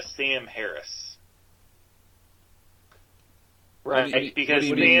build a Sam Harris? Right, because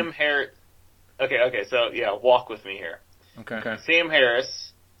Sam Harris. Okay, so yeah, walk with me here. Okay. Sam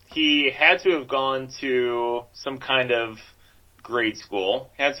Harris, he had to have gone to some kind of grade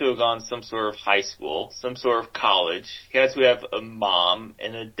school, had to have gone to some sort of high school, some sort of college. He had to have a mom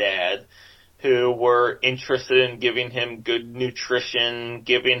and a dad who were interested in giving him good nutrition,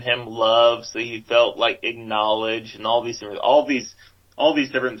 giving him love, so he felt like acknowledged, and all these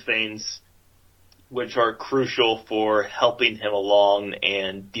different things, which are crucial for helping him along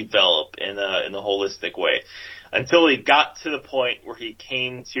and develop in a holistic way. Until he got to the point where he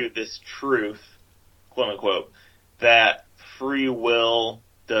came to this truth, quote unquote, that free will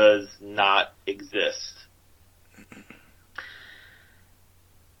does not exist.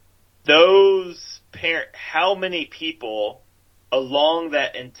 How many people along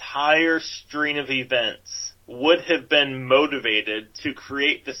that entire string of events would have been motivated to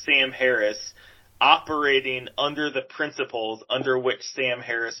create the Sam Harris operating under the principles under which Sam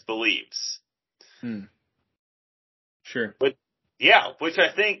Harris believes? Sure. Which I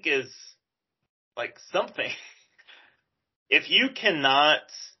think is like something. If you cannot,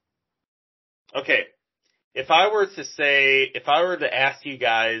 if I were to ask you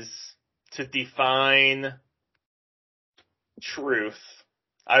guys to define truth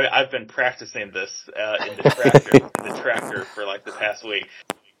I've been practicing this in the tractor for like the past week.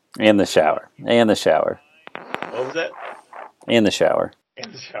 And the shower. And the shower. What was that? And the shower.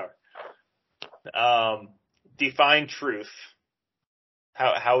 And the shower. Define truth.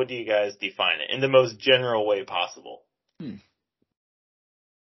 How would you guys define it in the most general way possible?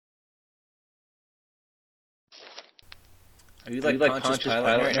 Are you like Pontius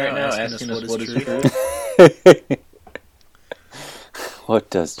Pilate right now asking us what is true? What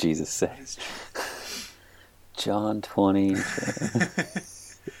does Jesus say? John 20.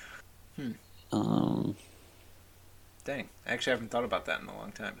 Dang, actually I haven't thought about that in a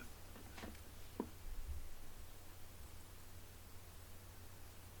long time.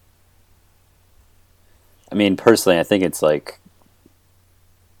 I mean, personally, I think it's like,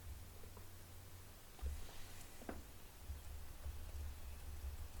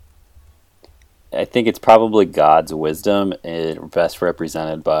 I think it's probably God's wisdom, best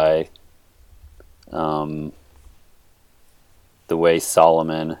represented by the way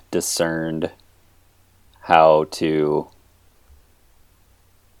Solomon discerned how to,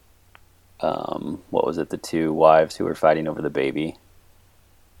 what was it, the two wives who were fighting over the baby?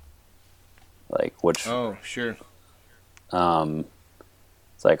 Like, which... Oh, sure.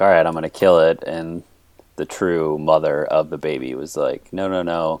 It's like, all right, I'm going to kill it, and the true mother of the baby was like,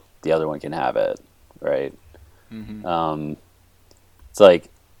 no, the other one can have it, right? Mm-hmm. It's like,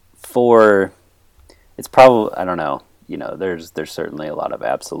 it's probably, I don't know, there's certainly a lot of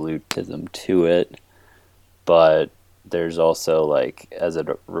absolutism to it, but there's also, like, as it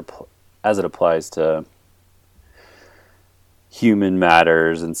applies to human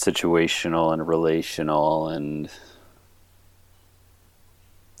matters and situational and relational, and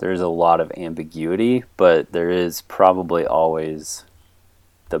there's a lot of ambiguity, but there is probably always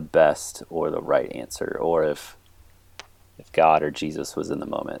the best or the right answer. Or if God or Jesus was in the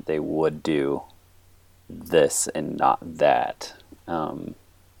moment, they would do this and not that.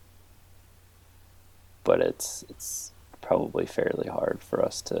 But it's probably fairly hard for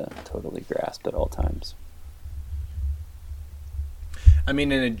us to totally grasp at all times. I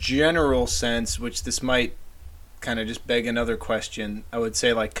mean, in a general sense, which this might kind of just beg another question, I would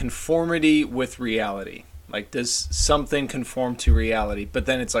say like conformity with reality. Like, does something conform to reality? But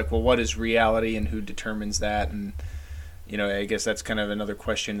then it's like, well, what is reality and who determines that? And, I guess that's kind of another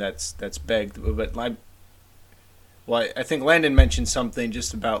question that's begged. But I think Landon mentioned something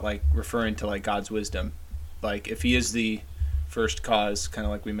just about like referring to like God's wisdom. Like, if he is the first cause, kind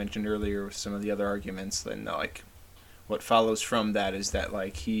of like we mentioned earlier with some of the other arguments, then like what follows from that is that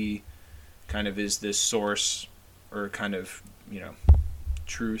like he kind of is this source or kind of,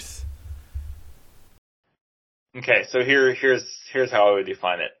 truth. Okay, so here's how I would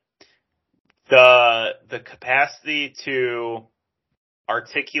define it. The capacity to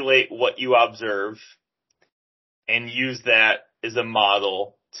articulate what you observe and use that as a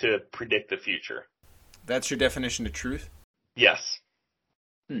model to predict the future. That's your definition of truth? Yes.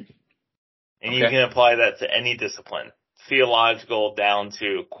 And you can apply that to any discipline, theological down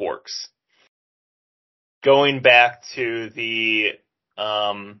to quarks. Going back to the,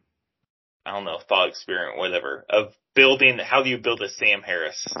 thought experiment, whatever, of building, how do you build a Sam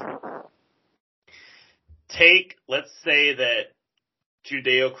Harris? Let's say that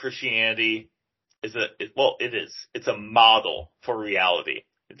Judeo-Christianity it's a model for reality.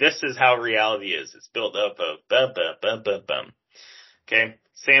 This is how reality is. It's built up of bum, bum, bum, bum, bum. Okay?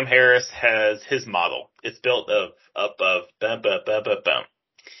 Sam Harris has his model. It's built up of bum, bum, bum, bum, bum.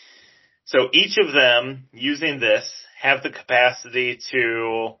 So each of them, using this, have the capacity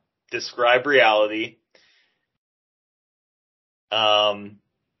to describe reality,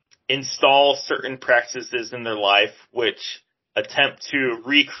 install certain practices in their life which attempt to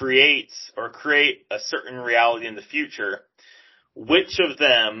recreate or create a certain reality in the future. Which of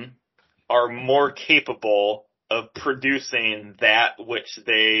them are more capable of producing that which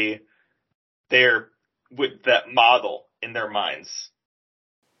they're with that model in their minds?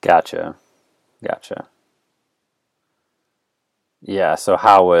 Gotcha. Yeah, so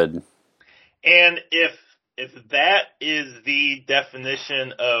how would... And if that is the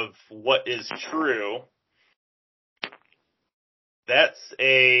definition of what is true, that's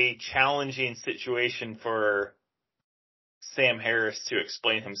a challenging situation for Sam Harris to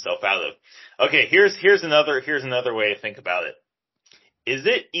explain himself out of. Okay, here's another way to think about it. Is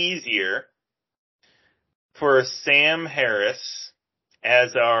it easier for Sam Harris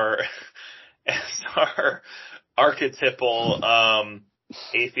as our archetypal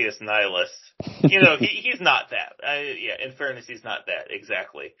atheist nihilist? He's not that. In fairness, he's not that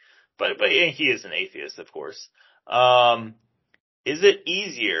exactly. But he is an atheist, of course. is it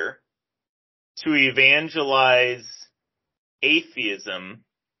easier to evangelize atheism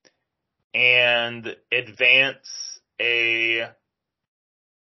and advance a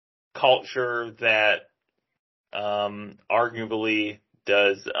culture that arguably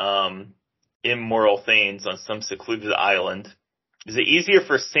does immoral things on some secluded island? Is it easier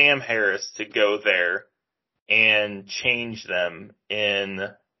for Sam Harris to go there and change them in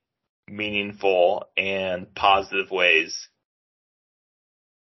meaningful and positive ways?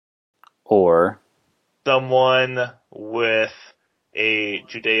 Or someone with a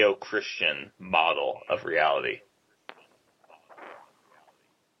Judeo-Christian model of reality?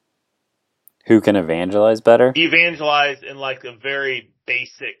 who can evangelize better? Evangelize in like a very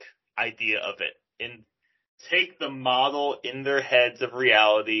basic idea of it. And take the model in their heads of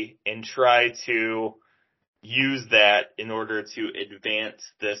reality and try to use that in order to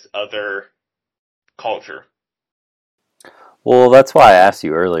advance this other culture. Well, that's why I asked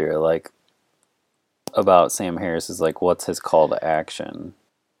you earlier, like, about Sam Harris is like, what's his call to action?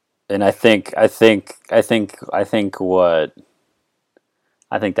 And I think that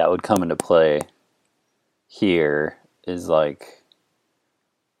would come into play here is like,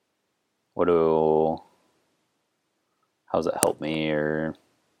 how does it help me, or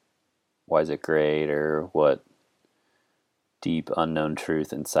why is it great, or what deep unknown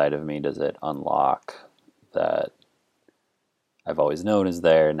truth inside of me does it unlock that I've always known is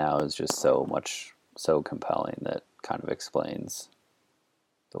there, now is just so compelling that kind of explains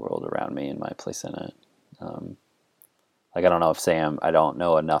the world around me and my place in it. Like, I don't know if Sam, I don't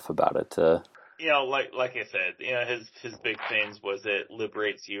know enough about it to... You know, like I said, you know, his big things was it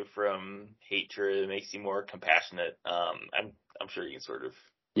liberates you from hatred, it makes you more compassionate. I'm sure you can sort of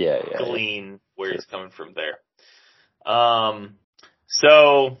glean where he's coming from there.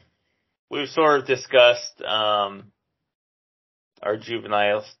 So we've sort of discussed our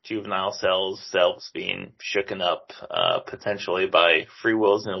juvenile selves being shooken up potentially by free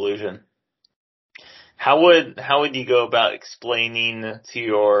will as an illusion. How would you go about explaining to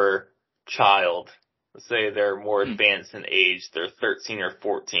your child, let's say they're more advanced in age, they're 13 or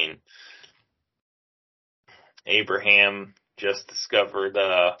 14, Abraham just discovered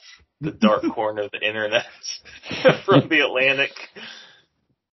the dark corner of the internet from the Atlantic.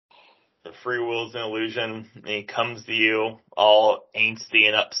 The free will is an illusion, and he comes to you all angsty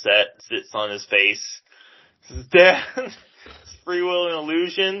and upset, sits on his face, says, "Dad, is free will an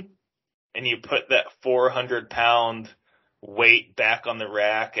illusion?" And you put that 400-pound weight back on the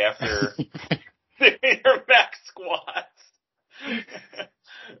rack after your back squats.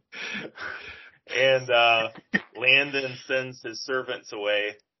 And Landon sends his servants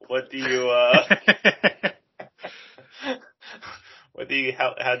away. How do you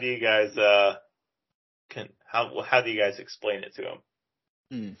guys explain it to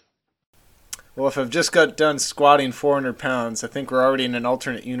him? Well, if I've just got done squatting 400 pounds, I think we're already in an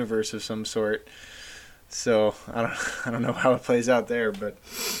alternate universe of some sort. So I don't know how it plays out there, but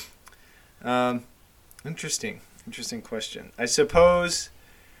interesting question. I suppose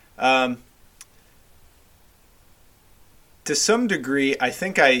to some degree, I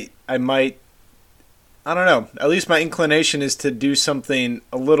think I might. I don't know. At least my inclination is to do something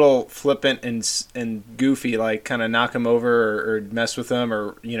a little flippant and goofy, like kind of knock him over or mess with him,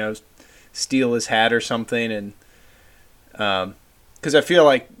 or steal his hat or something, and because I feel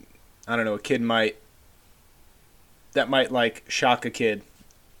like, I don't know, a kid might like shock a kid,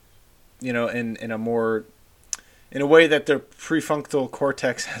 in a way that their prefrontal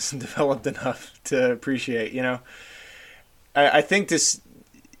cortex hasn't developed enough to appreciate. I think this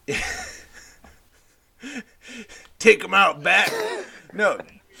take him out back. No,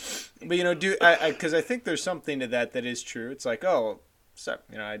 but because I think there's something to that is true. It's like, oh, sorry,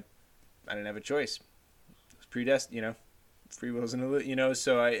 I didn't have a choice. It was predestined, free will's an illusion,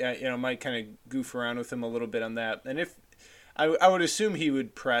 so I might kind of goof around with him a little bit on that. And if I would assume he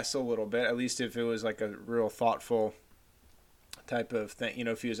would press a little bit, at least if it was like a real thoughtful type of thing,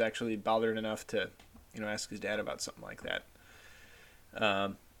 if he was actually bothered enough to, ask his dad about something like that.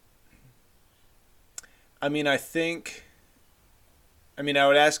 I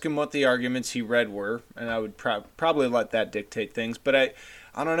would ask him what the arguments he read were, and I would probably let that dictate things. But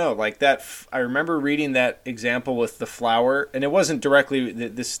I don't know, like that. I remember reading that example with the flower, and it wasn't directly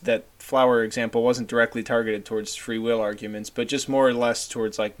that flower example wasn't directly targeted towards free will arguments, but just more or less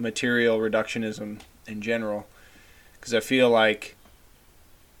towards like material reductionism in general. Because I feel like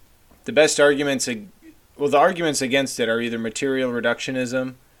the best arguments, the arguments against it are either material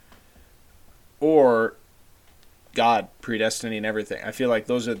reductionism or God predestining everything. I feel like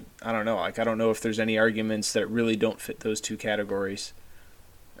those are, I don't know, like I don't know if there's any arguments that really don't fit those two categories.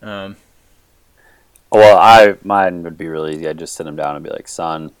 Well, mine would be really easy. I'd just sit him down and be like,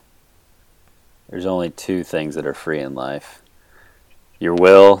 son, there's only two things that are free in life. Your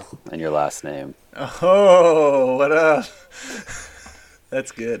will and your last name. Oh, what up?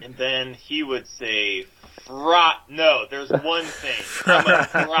 That's good. And then he would say, no, there's one thing. I'm a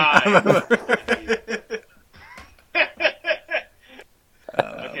thrive.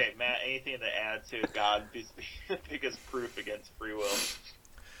 Okay, Matt, anything to add to God's biggest proof against free will?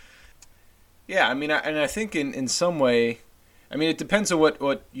 Yeah, I mean, I think in some way, I mean, it depends on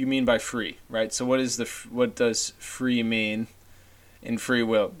what you mean by free, right? So what does free mean in free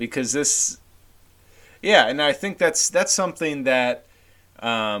will? Because this, yeah, and I think that's something that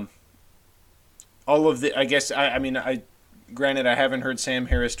all of the, I guess, I mean, granted, I haven't heard Sam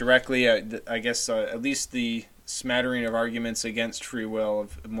Harris directly. I guess at least the smattering of arguments against free will,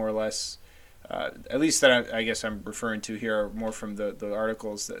 of more or less, at least that I guess I'm referring to here, are more from the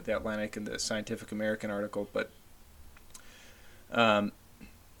articles, the Atlantic and the Scientific American article. But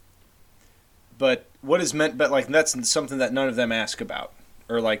what is meant, but like that's something that none of them ask about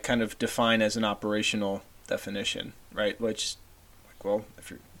or like kind of define as an operational definition, right? Which, like, well, if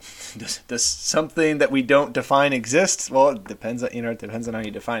you're does something that we don't define exist? Well, it depends on, it depends on how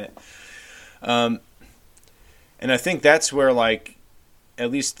you define it. And I think that's where, like, at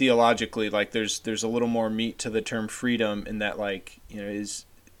least theologically, like there's a little more meat to the term freedom in that, like, is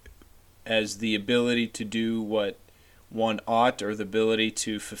as the ability to do what one ought, or the ability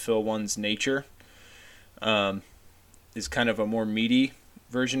to fulfill one's nature, is kind of a more meaty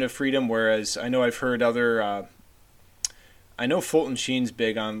version of freedom. Whereas I know I've heard other, I know Fulton Sheen's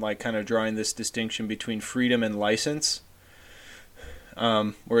big on like kind of drawing this distinction between freedom and license.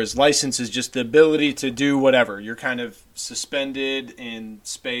 Whereas license is just the ability to do whatever. You're kind of suspended in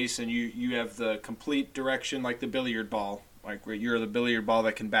space and you have the complete direction, like the billiard ball. Like you're the billiard ball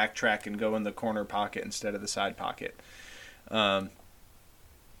that can backtrack and go in the corner pocket instead of the side pocket.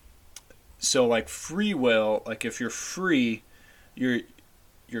 So like free will, like if you're free, you're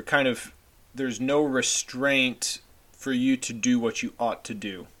kind of, there's no restraint for you to do what you ought to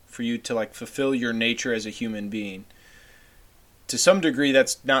do, for you to like fulfill your nature as a human being. To some degree,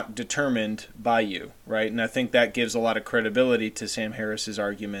 that's not determined by you, right? And I think that gives a lot of credibility to Sam Harris's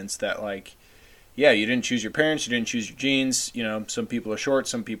arguments that, like, yeah, you didn't choose your parents, you didn't choose your genes. Some people are short,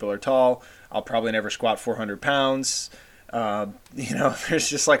 some people are tall. I'll probably never squat 400 pounds. There's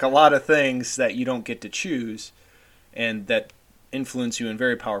just like a lot of things that you don't get to choose, and that influence you in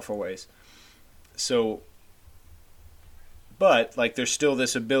very powerful ways. So, but like, there's still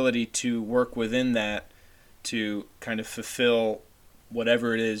this ability to work within that, to kind of fulfill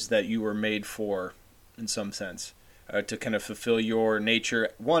whatever it is that you were made for, in some sense, to kind of fulfill your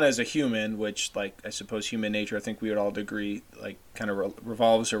nature, one as a human, which, like, I suppose human nature, I think we would all agree, like, kind of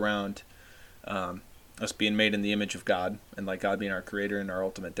revolves around us being made in the image of God, and like God being our creator and our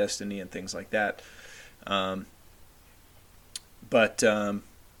ultimate destiny and things like that.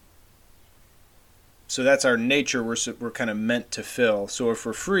 So that's our nature. We're kind of meant to fill. So if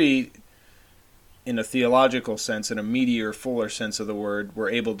we're free, in a theological sense, in a meatier, fuller sense of the word, we're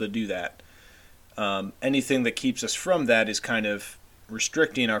able to do that. Anything that keeps us from that is kind of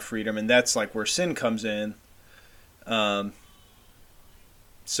restricting our freedom, and that's like where sin comes in.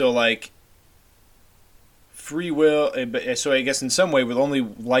 So like free will, so I guess in some way, with the only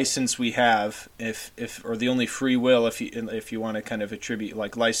license we have, or the only free will, if you want to kind of attribute,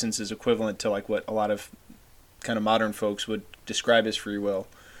 like, license is equivalent to like what a lot of kind of modern folks would describe as free will.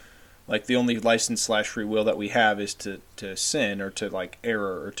 Like, the only license / free will that we have is to sin, or to like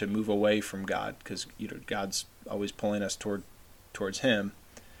error, or to move away from God, because God's always pulling us towards Him.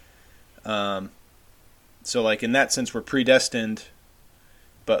 So like in that sense, we're predestined,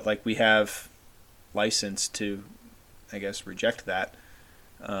 but like we have license to, I guess, reject that.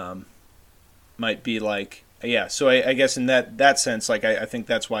 Might be like, yeah. So I guess in that sense, like I think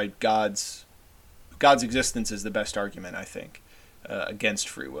that's why God's existence is the best argument, I think, against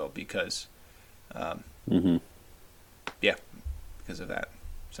free will, because, yeah, because of that.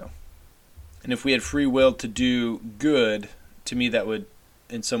 So, and if we had free will to do good, to me that would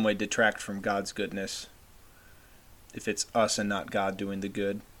in some way detract from God's goodness. If it's us and not God doing the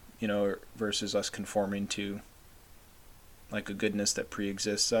good, versus us conforming to like a goodness that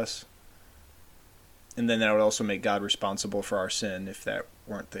pre-exists us. And then that would also make God responsible for our sin if that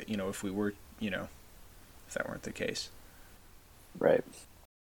weren't the, if we were, if that weren't the case. Right.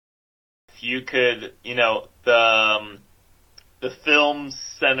 You could, the films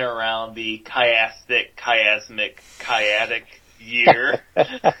center around the chiastic chiasmic year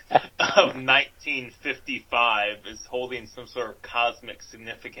of 1955 is holding some sort of cosmic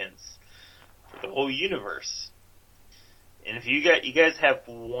significance for the whole universe. And if you guys have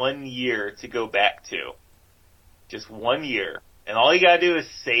 1 year to go back to, just 1 year, and all you gotta do is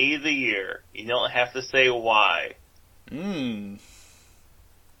say the year. You don't have to say why.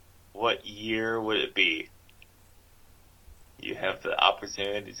 What year would it be? You have the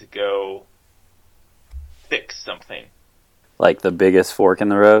opportunity to go fix something. Like the biggest fork in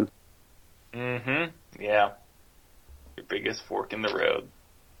the road? Mm-hmm. Yeah. Your biggest fork in the road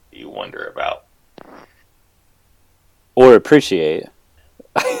you wonder about. Or appreciate.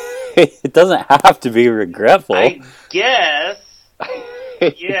 It doesn't have to be regretful. I guess.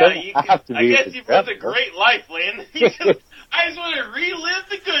 Yeah, I guess you've lived a great life, Lynn. I just want to relive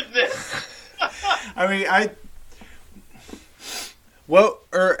the goodness. I mean, well,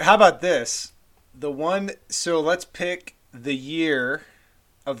 or how about this? So let's pick the year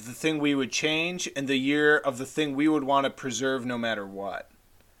of the thing we would change and the year of the thing we would want to preserve no matter what.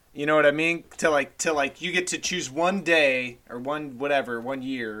 You know what I mean? To like you get to choose one day or one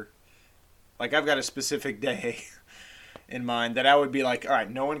year. Like I've got a specific day in mind that I would be like, all right,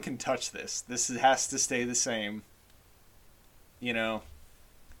 no one can touch this. This has to stay the same. You know?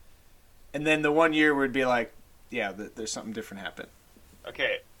 And then the 1 year would be like, yeah, there's something different happen.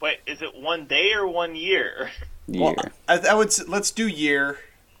 Okay, but is it 1 day or 1 year? Year. Well, I would say, let's do year.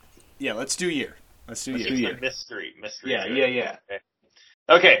 Yeah, let's do year. Let's do year. Mystery. Yeah.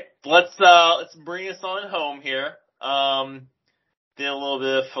 Okay, let's bring us on home here. Did a little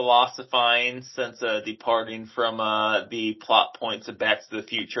bit of philosophizing since departing from the plot points of Back to the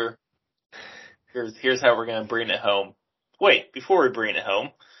Future. Here's how we're gonna bring it home. Wait, before we bring it home,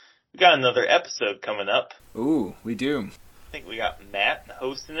 we got another episode coming up. Ooh, we do. I think we got Matt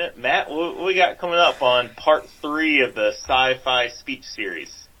hosting it. Matt, what we got coming up on part 3 of the Sci-Fi speech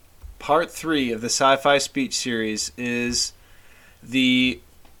series? Part 3 of the Sci-Fi speech series is the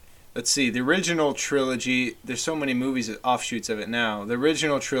original trilogy. There's so many movies, offshoots of it now. The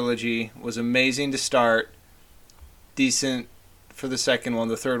original trilogy was amazing to start, decent for the second one.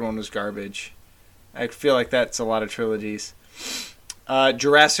 The third one was garbage. I feel like that's a lot of trilogies.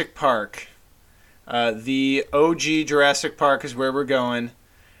 Jurassic Park. The OG Jurassic Park is where we're going.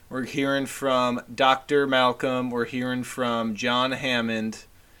 We're hearing from Dr. Malcolm. We're hearing from John Hammond.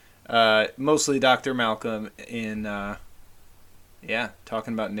 Mostly Dr. Malcolm in,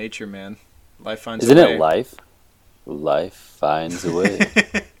 talking about nature, man. Life finds a way. Isn't it life? Life finds a way.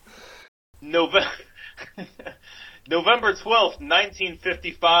 November 12th,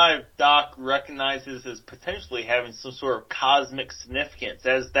 1955, Doc recognizes as potentially having some sort of cosmic significance,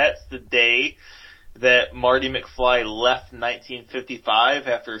 as that's the day that Marty McFly left 1955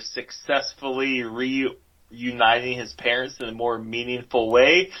 after successfully reuniting his parents in a more meaningful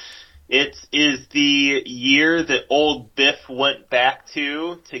way. It is the year that old Biff went back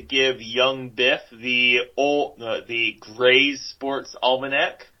to give young Biff the Gray's Sports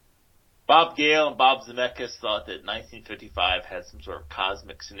Almanac. Bob Gale and Bob Zemeckis thought that 1955 had some sort of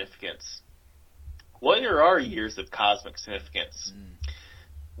cosmic significance. What are our years of cosmic significance?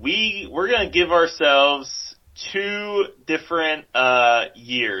 We're going to give ourselves 2 different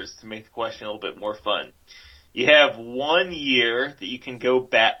years to make the question a little bit more fun. You have 1 year that you can go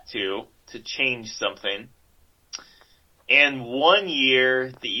back to change something, and 1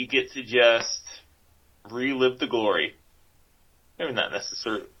 year that you get to just relive the glory. Maybe not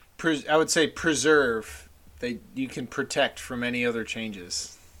necessarily. I would say preserve. You can protect from any other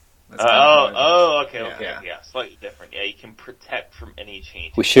changes. Okay. Yeah, slightly different. Yeah, you can protect from any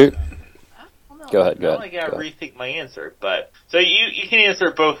changes. We shoot. Go ahead. I gotta rethink my answer, but so you can answer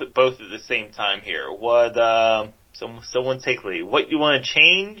both at the same time here. What someone take lead? What you want to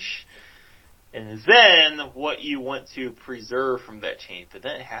change, and then what you want to preserve from that change. But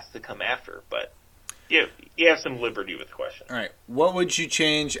then it has to come after. But you have some liberty with the question. All right. What would you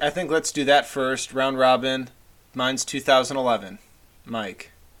change? I think let's do that first. Round robin. Mine's 2011.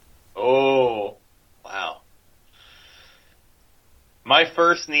 Mike. Oh, wow. My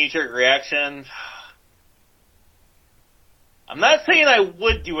first knee-jerk reaction, I'm not saying I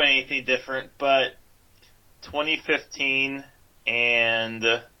would do anything different, but 2015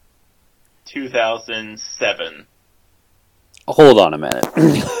 and 2007. Hold on a minute.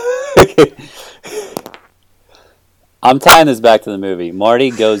 I'm tying this back to the movie. Marty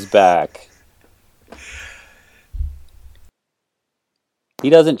goes back. He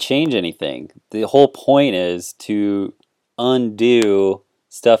doesn't change anything. The whole point is to undo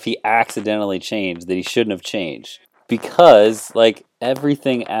stuff he accidentally changed that he shouldn't have changed. Because,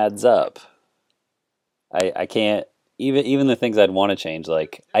 everything adds up. I can't even the things I'd want to change.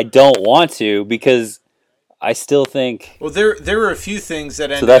 Like I don't want to because I still think. Well, there were a few things that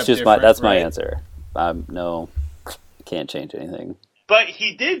ended So that's up just different, my right? answer. No, can't change anything. But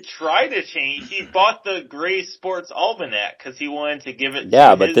he did try to change. He bought the Gray Sports Almanac because he wanted to give it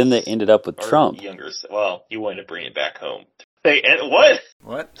Yeah, to but his, then they ended up with or Trump. younger. Well, he wanted to bring it back home. What?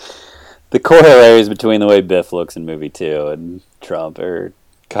 What? The corollaries between the way Biff looks in movie 2 and Trump are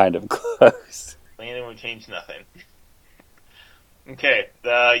kind of close. Landon would change nothing. Okay,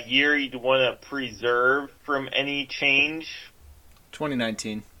 the year you'd want to preserve from any change?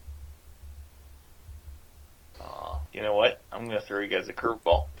 2019. You know what? I'm going to throw you guys a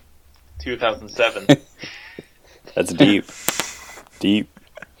curveball. 2007. That's deep. Deep.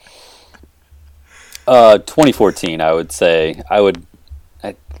 2014, I would say. I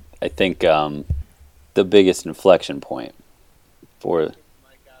think the biggest inflection point for...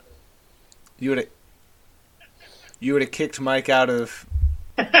 You would have kicked Mike out of...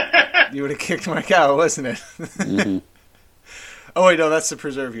 You would have kicked Mike out, wasn't it? Mm-hmm. Oh, wait, no, that's the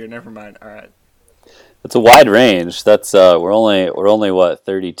preserve year. Never mind. All right. It's a wide range. That's we're only what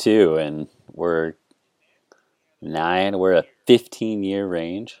 32, and we're a 15-year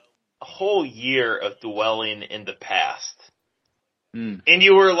range. A whole year of dwelling in the past. Mm. And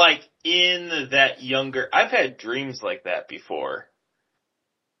you were like in that younger... I've had dreams like that before.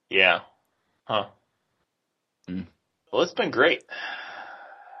 Yeah. Huh. Mm. Well, it's been great.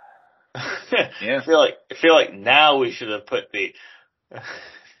 Yeah. I feel like now we should have put the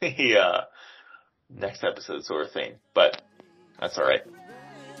next episode sort of thing, but that's all right.